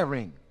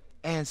sharing,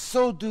 and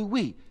so do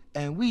we.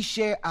 And we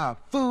share our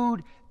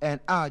food and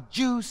our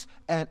juice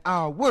and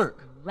our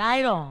work.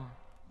 Right on.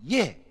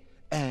 Yeah,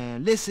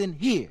 and listen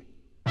here.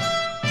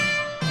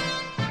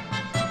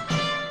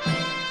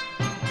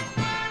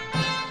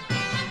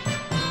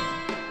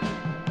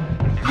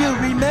 You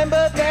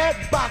remember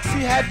that box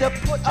you had to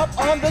put up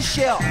on the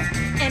shelf?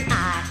 And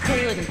I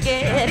couldn't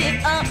get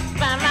it up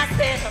by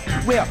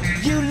myself. Well,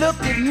 you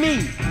looked at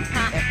me,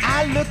 and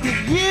I looked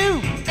at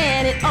you.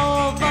 And it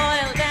all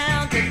boiled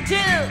down to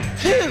two.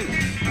 Two.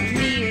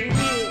 Me and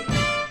you.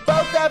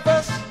 Both of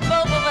us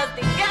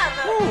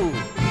together. Ooh,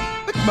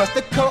 we must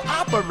have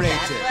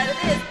cooperated. That's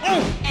what it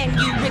is. And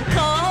you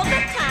recall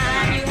the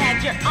time you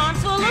had your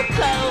arms full of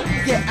clothes.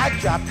 Yeah, I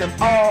dropped them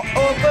all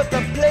over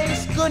the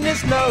place,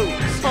 goodness knows.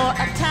 For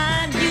a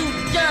time you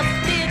just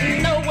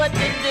didn't know what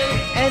to do.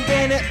 And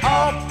then it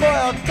all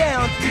boiled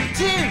down to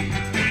two.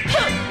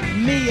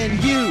 Me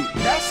and you.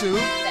 That's who.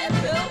 That's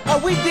who. Oh,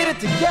 we did it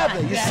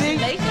together, you see?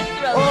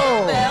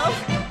 Roosevelt.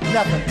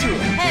 Nothing to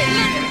it. Hey,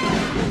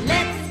 listen.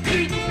 Let's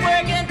keep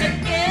working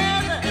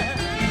together.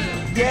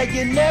 Yeah,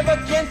 you never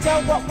can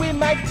tell what we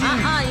might do.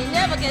 You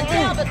never can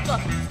tell, but for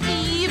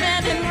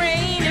even in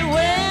rainy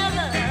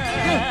weather,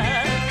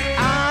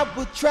 I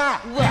will try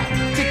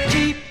to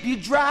keep you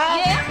dry.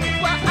 Yeah,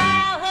 well,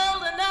 I'll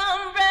hold an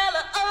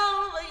umbrella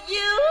over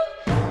you.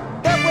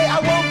 That way I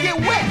won't get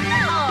wet.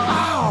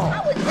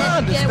 Oh, I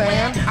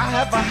understand. I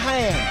have a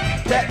hand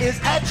that is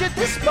at your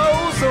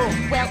disposal.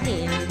 Well,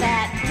 in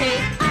that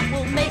case, I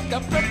will make a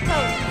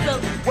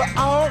proposal. Well,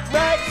 all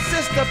right,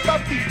 sister,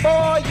 but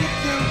before you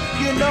do,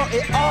 you know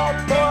it all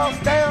boils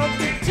down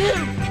to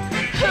two.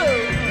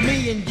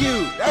 Me and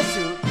you, that's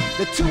who,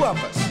 the two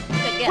of us.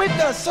 Together. We've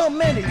done so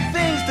many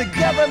things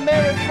together,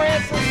 Mary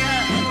Frances.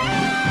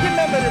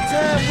 Remember the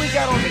time we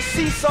got on the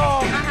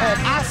seesaw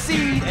and I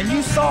seed and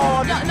you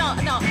sawed?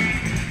 No.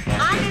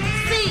 I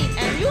seed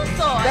and you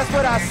sawed. That's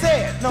what I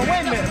said. No,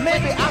 wait a minute.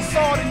 Maybe I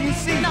sawed and you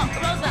seed. No,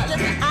 Roosevelt,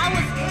 listen.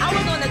 I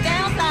was on the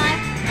downside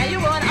and you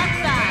were on the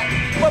upside.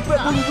 Well,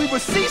 but we were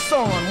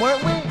seesawing,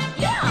 weren't we?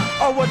 Yeah.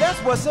 Oh, well, that's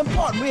what's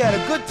important. We had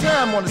a good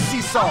time on the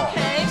seesaw.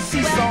 Okay.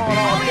 Seesawing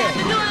all day. All we have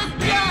to do is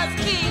just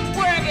keep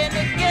working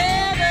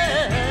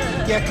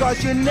together. Yeah,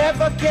 'cause you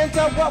never can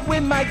tell what we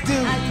might do.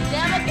 You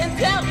never can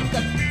tell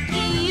because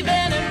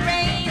even in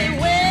rainy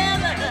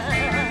weather,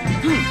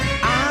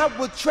 I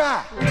will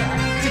try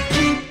to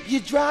keep you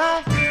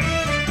dry.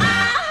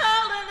 I'll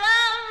hold an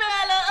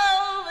umbrella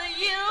over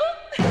you.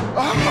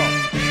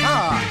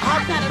 I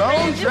be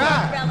bone dry.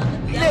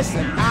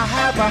 Listen, I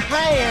have a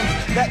hand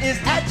that is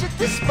at your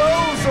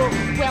disposal.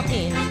 Well,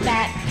 in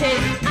that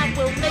case, I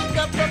will make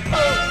a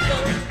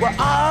proposal. Well,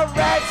 all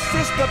right,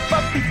 sister,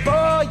 but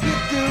before you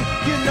do,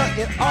 you know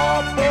it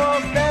all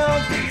boils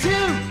down to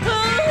two.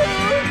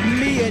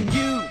 Me and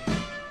you,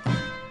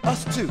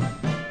 us two,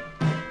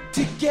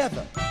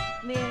 together.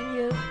 Me and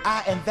you.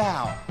 I and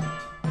thou.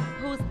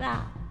 Who's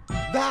thou?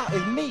 Thou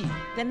is me.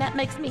 Then that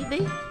makes me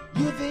thee.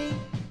 You thee?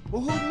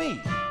 Well, who's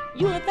me?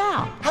 You and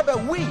thou. How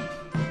about we?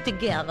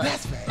 Together.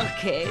 That's right.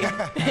 Okay.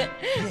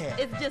 Yeah.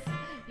 It's just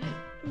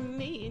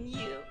me and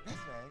you. That's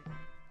right.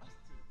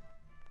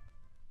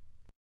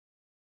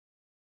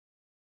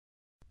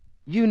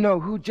 You know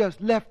who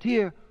just left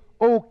here?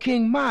 Old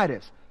King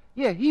Midas.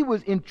 Yeah, he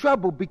was in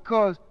trouble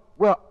because,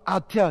 well,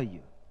 I'll tell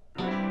you.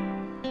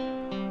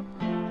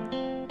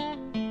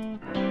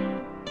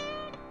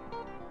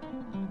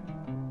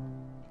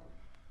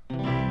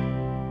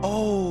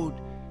 Old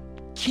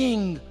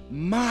King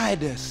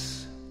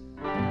Midas.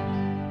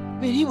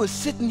 Man, he was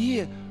sitting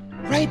here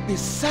right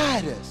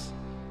beside us.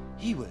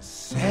 He was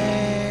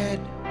sad.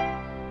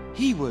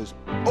 He was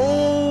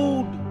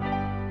old.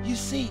 You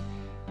see,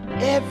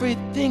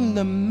 everything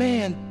the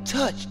man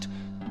touched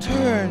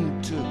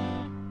turned to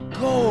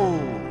gold.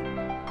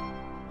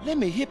 Let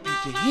me hip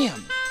you to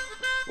him.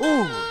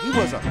 Oh, he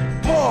was a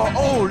poor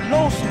old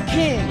lonesome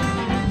king.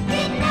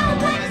 Didn't know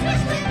what his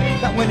wish would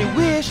be. That when he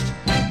wished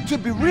to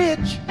be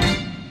rich,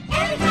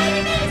 every time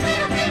he made his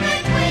little finger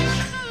twitch,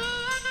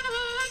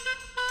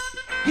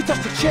 he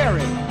touched a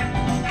cherry.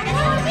 and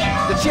lo and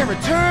behold, The cherry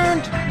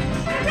turned.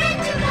 red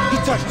to gold. He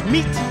touched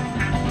meat.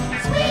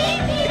 Sweet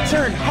meat. It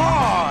turned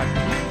hard.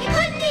 He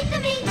couldn't eat the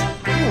meat.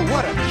 Oh,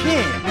 what a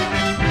king.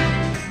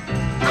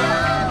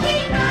 Oh,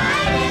 King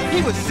Midas. He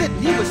was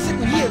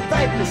sitting here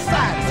right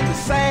beside us. He was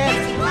sad.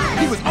 Yes, he was.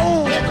 He was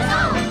old. He was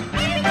old.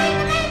 Everything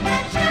the man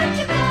touched turned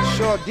to gold.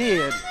 Sure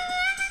did.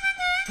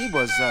 He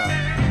was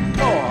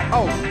poor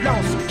old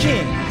lonesome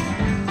king.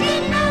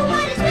 Didn't know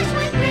what his wish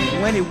would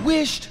when he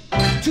wished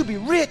to be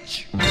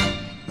rich.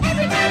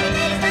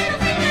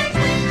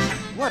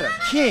 What a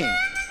king.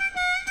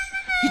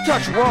 He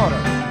touched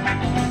water.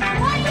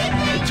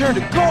 He turned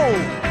to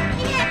gold.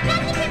 He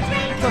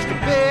touched the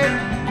bed.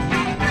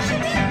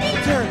 He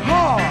turned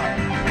hard.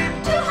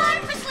 Too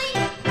hard for sleep.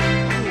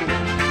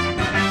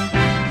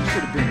 He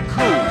should have been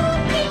cool.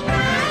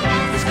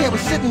 This guy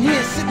was sitting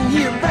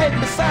here right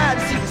beside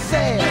us. He was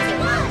sad.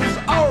 He was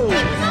old.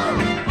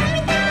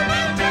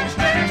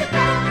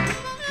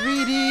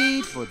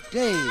 Greedy for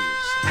days.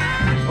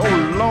 Oh,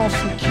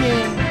 lonesome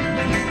king.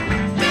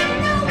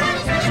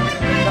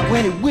 But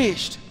when he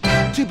wished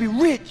to be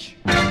rich,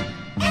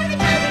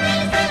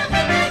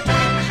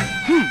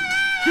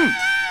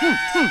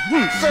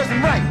 serves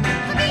him right.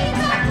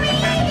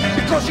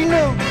 Because you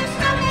know,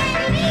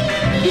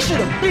 he should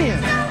have been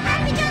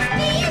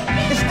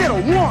instead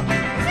of want.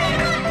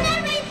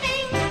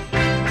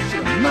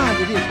 Should have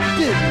minded his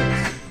business.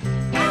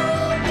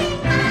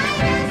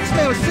 This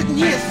man was sitting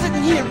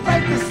here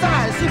right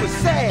beside us. He was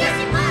sad.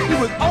 He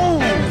was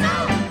old.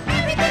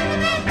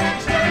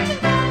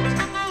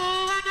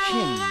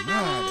 King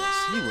Midas,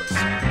 he was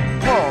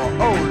poor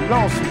old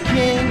lonesome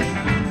king.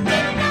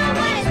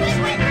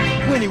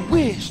 When he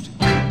wished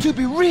to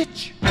be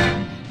rich. I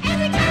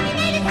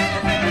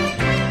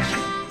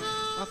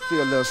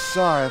feel a little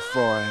sorry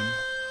for him.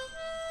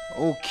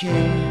 Oh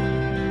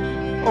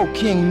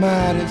King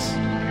Midas.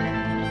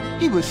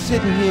 He was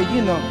sitting here,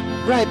 you know,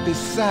 right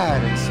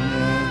beside us,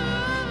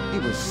 man. He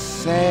was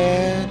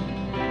sad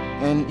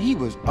and he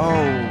was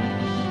old.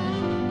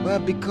 Well,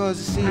 because,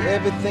 see,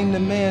 everything the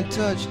man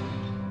touched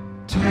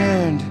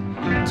turned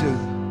to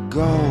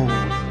gold.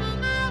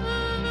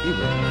 He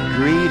was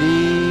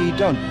greedy.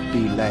 Don't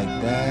be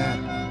like that.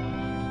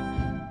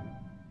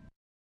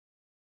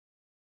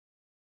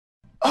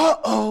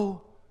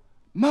 Uh-oh.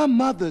 My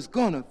mother's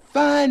gonna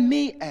find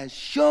me as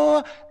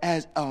sure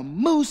as a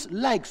moose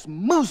likes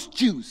moose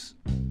juice.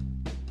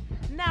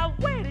 Now,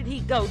 where did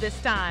he go this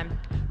time?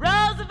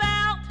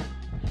 Roosevelt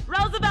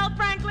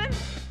Franklin?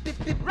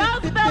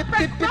 Roosevelt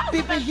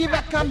Franklin! Here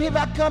I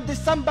come. Did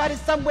somebody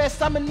somewhere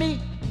summon me?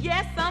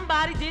 Yes,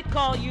 somebody did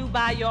call you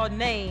by your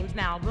names.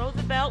 Now,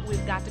 Roosevelt,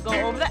 we've got to go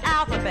over the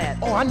alphabet.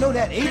 Oh, I know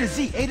that. A to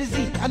Z.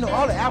 I know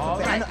all the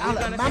alphabet.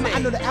 Right, I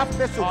know the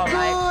alphabet so all good.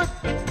 Right.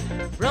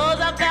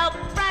 Roosevelt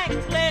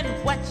Franklin,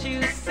 what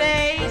you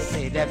say? I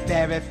say the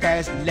very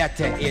first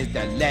letter is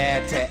the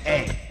letter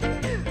A.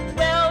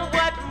 Well,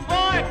 what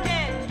more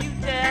can you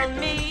tell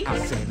me? I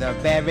say the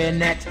very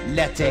next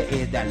letter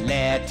is the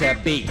letter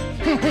B.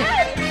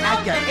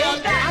 I got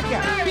A, I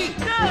got B.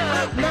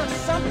 Now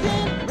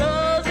something.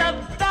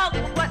 Roosevelt,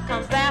 what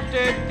comes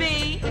after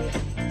B?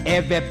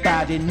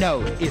 Everybody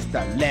knows it's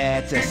the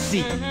letter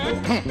C.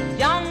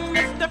 Young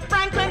Mr.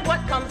 Franklin,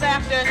 what comes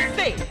after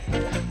C?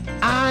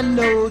 I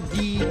know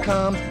D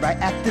comes right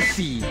after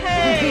C.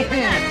 Hey,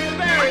 that's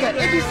very I got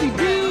A, B, C,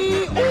 D.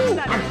 Ooh,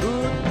 I'm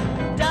good.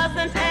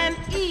 Doesn't an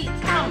E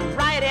come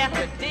right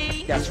after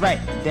D? That's right.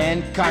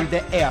 Then come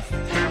the F,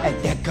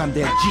 and then come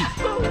the G.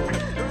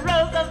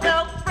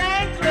 Roosevelt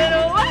Franklin,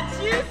 what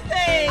you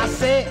say? I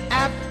say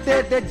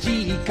after the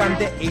G come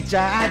the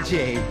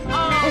H-I-J. I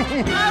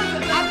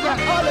got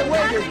all the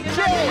way to J.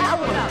 I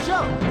want to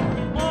jump.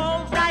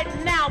 All right,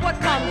 now what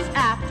comes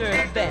after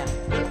them?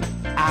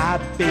 I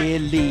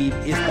believe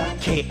it's the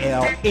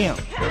K-L-M.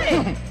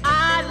 Hey,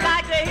 I'd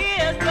like to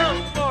hear some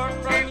more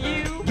from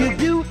you. You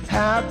do?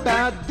 How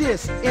about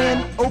this?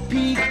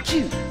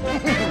 N-O-P-Q.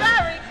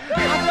 Very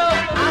good,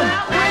 Roosevelt.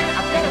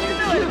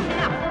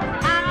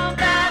 How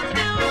about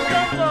do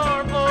some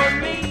more for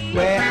me?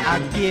 Where I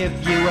give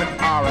you an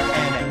R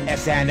and an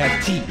S and a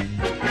T. You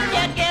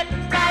get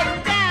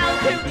right down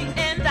to the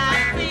end, I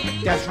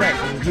see. That's right.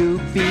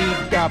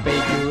 U-V-W-X-Y-Z.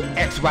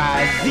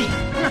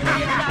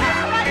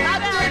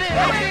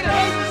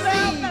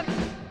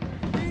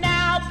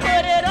 Now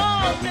put it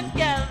all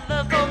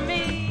together for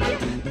me.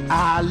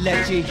 I'll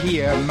let you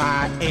hear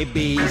my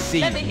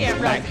ABC. Let me hear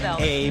Roosevelt.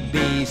 Like A,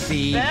 B,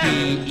 C, D,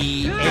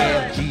 E,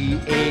 F, G,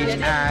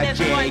 H, I,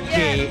 J,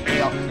 K,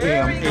 L,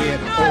 M, N,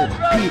 O,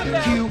 P,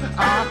 Q,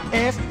 R,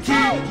 S, T,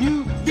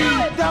 U, V,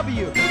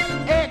 W,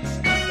 X,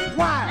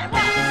 Y,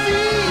 Z.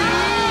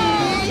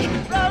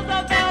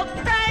 Roosevelt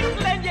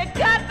Franklin, you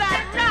got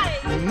that right.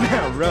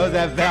 Now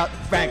Roosevelt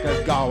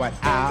Franklin's going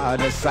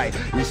out of sight.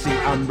 You see,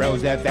 I'm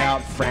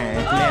Roosevelt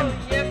Franklin. Oh,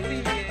 yes, he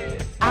is.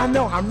 I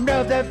know I'm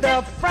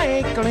Roosevelt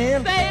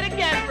Franklin. Say it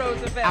again,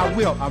 Roosevelt. I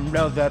will. I'm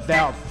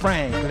Roosevelt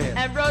Franklin.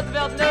 And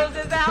Roosevelt knows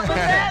his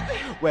alphabet?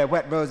 Well,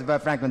 what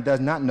Roosevelt Franklin does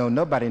not know,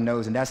 nobody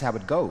knows, and that's how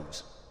it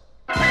goes.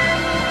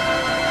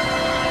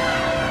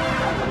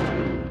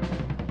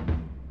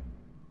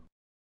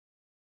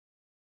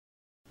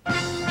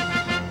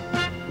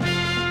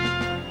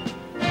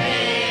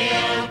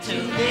 Hail to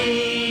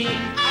thee,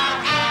 our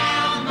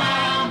alma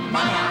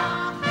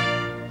mater,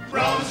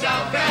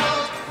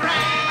 Roosevelt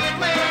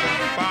Franklin.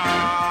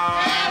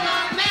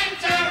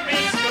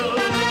 Elementary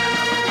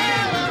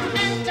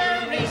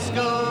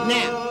school.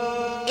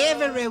 Now,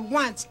 every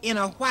once in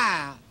a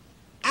while,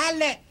 I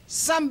let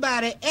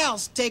somebody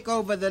else take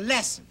over the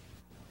lesson.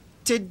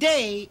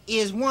 Today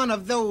is one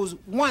of those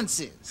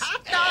onces.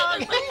 Hot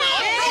dog!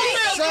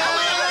 So,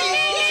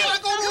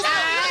 I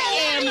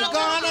am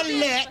gonna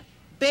let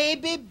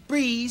Baby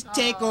Breeze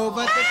take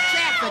over the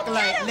traffic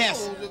light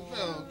lesson.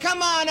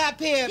 Come on up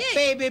here,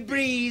 Baby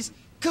Breeze,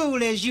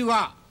 cool as you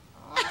are.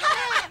 All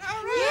right,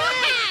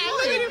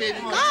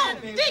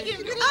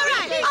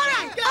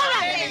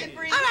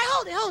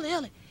 hold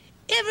it.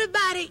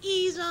 Everybody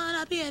ease on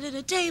up here to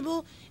the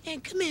table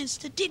and commence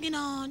to digging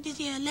on this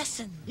here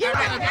lesson.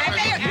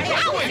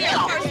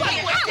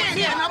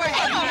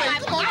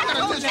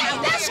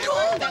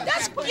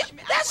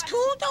 That's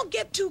cool. Don't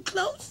get too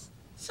close.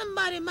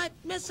 Somebody might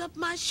mess up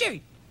my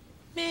shirt.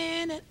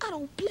 Man, and I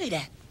don't play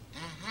that.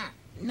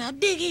 Now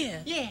dig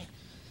here. Yeah.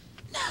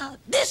 Now,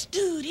 this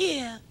dude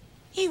here,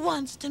 he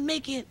wants to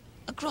make it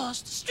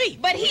across the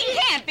street. But he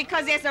can't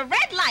because there's a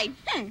red light.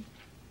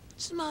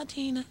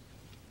 Smartina,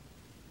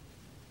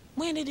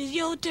 when it is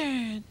your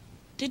turn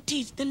to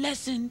teach the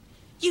lesson,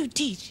 you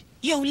teach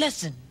your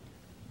lesson.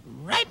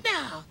 Right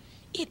now,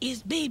 it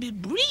is Baby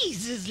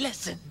Breeze's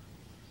lesson.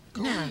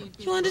 Now,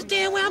 you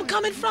understand where I'm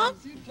coming from?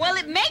 Well,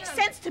 it makes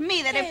sense to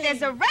me that if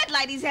there's a red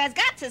light, he has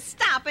got to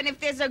stop, and if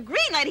there's a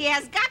green light, he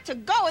has got to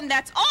go, and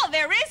that's all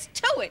there is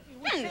to it.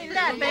 Wait a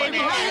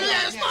minute.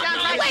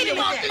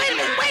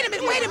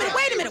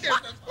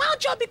 Why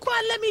don't y'all be quiet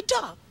and let me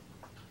talk?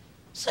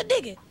 So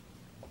dig it.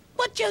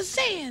 What you're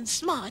saying,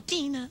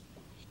 Smartina,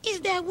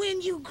 is that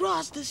when you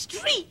cross the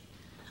street,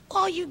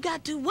 all you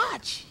got to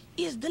watch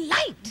is the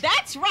light.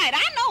 That's right.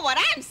 I know what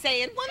I'm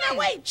saying. Well, now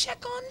wait.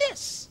 Check on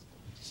this.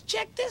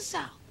 Check this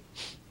out.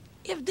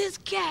 If this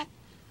cat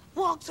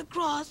walks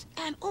across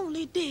and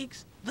only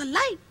digs the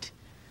light,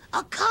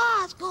 a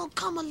car's gonna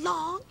come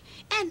along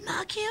and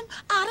knock him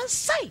out of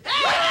sight.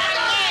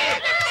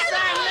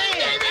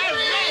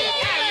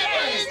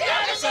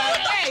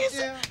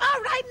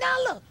 All right, now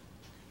look.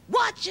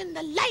 Watching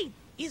the light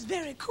is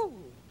very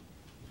cool.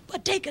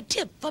 But take a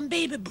tip from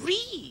Baby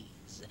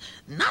Breeze.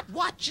 Not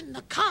watching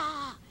the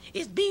car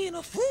is being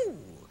a fool.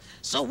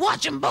 So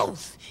watch them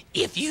both,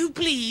 if you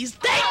please.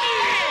 Thank you!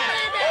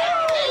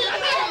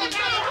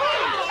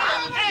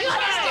 You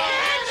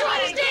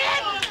understand?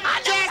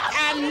 Just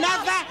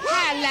another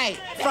highlight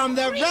from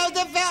the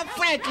Roosevelt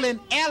Franklin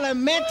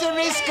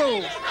Elementary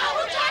School.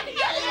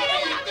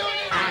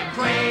 I'm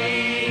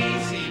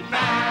crazy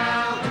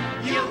about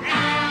you,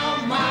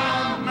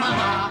 Alma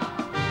Mama.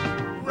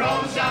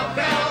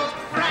 Roosevelt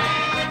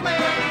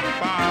Franklin.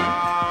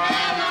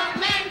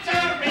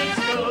 Elementary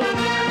school.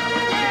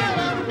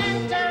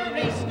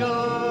 Elementary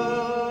school.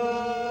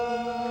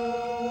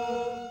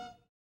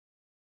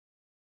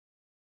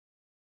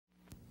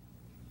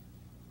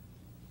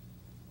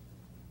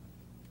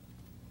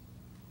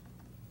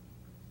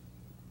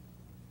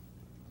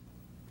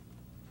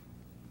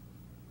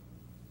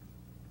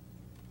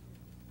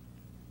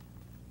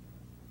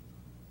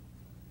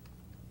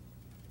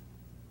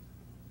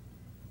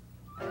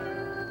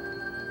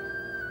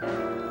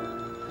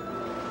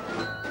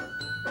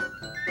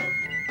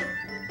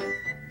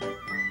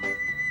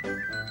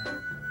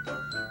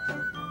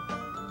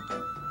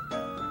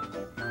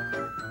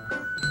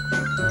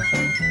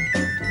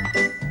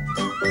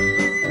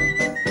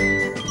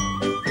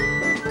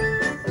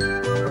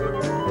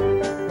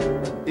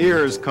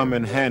 Ears come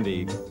in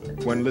handy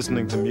when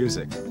listening to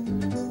music.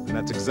 And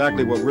that's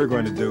exactly what we're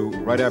going to do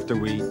right after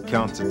we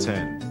count to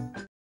 10.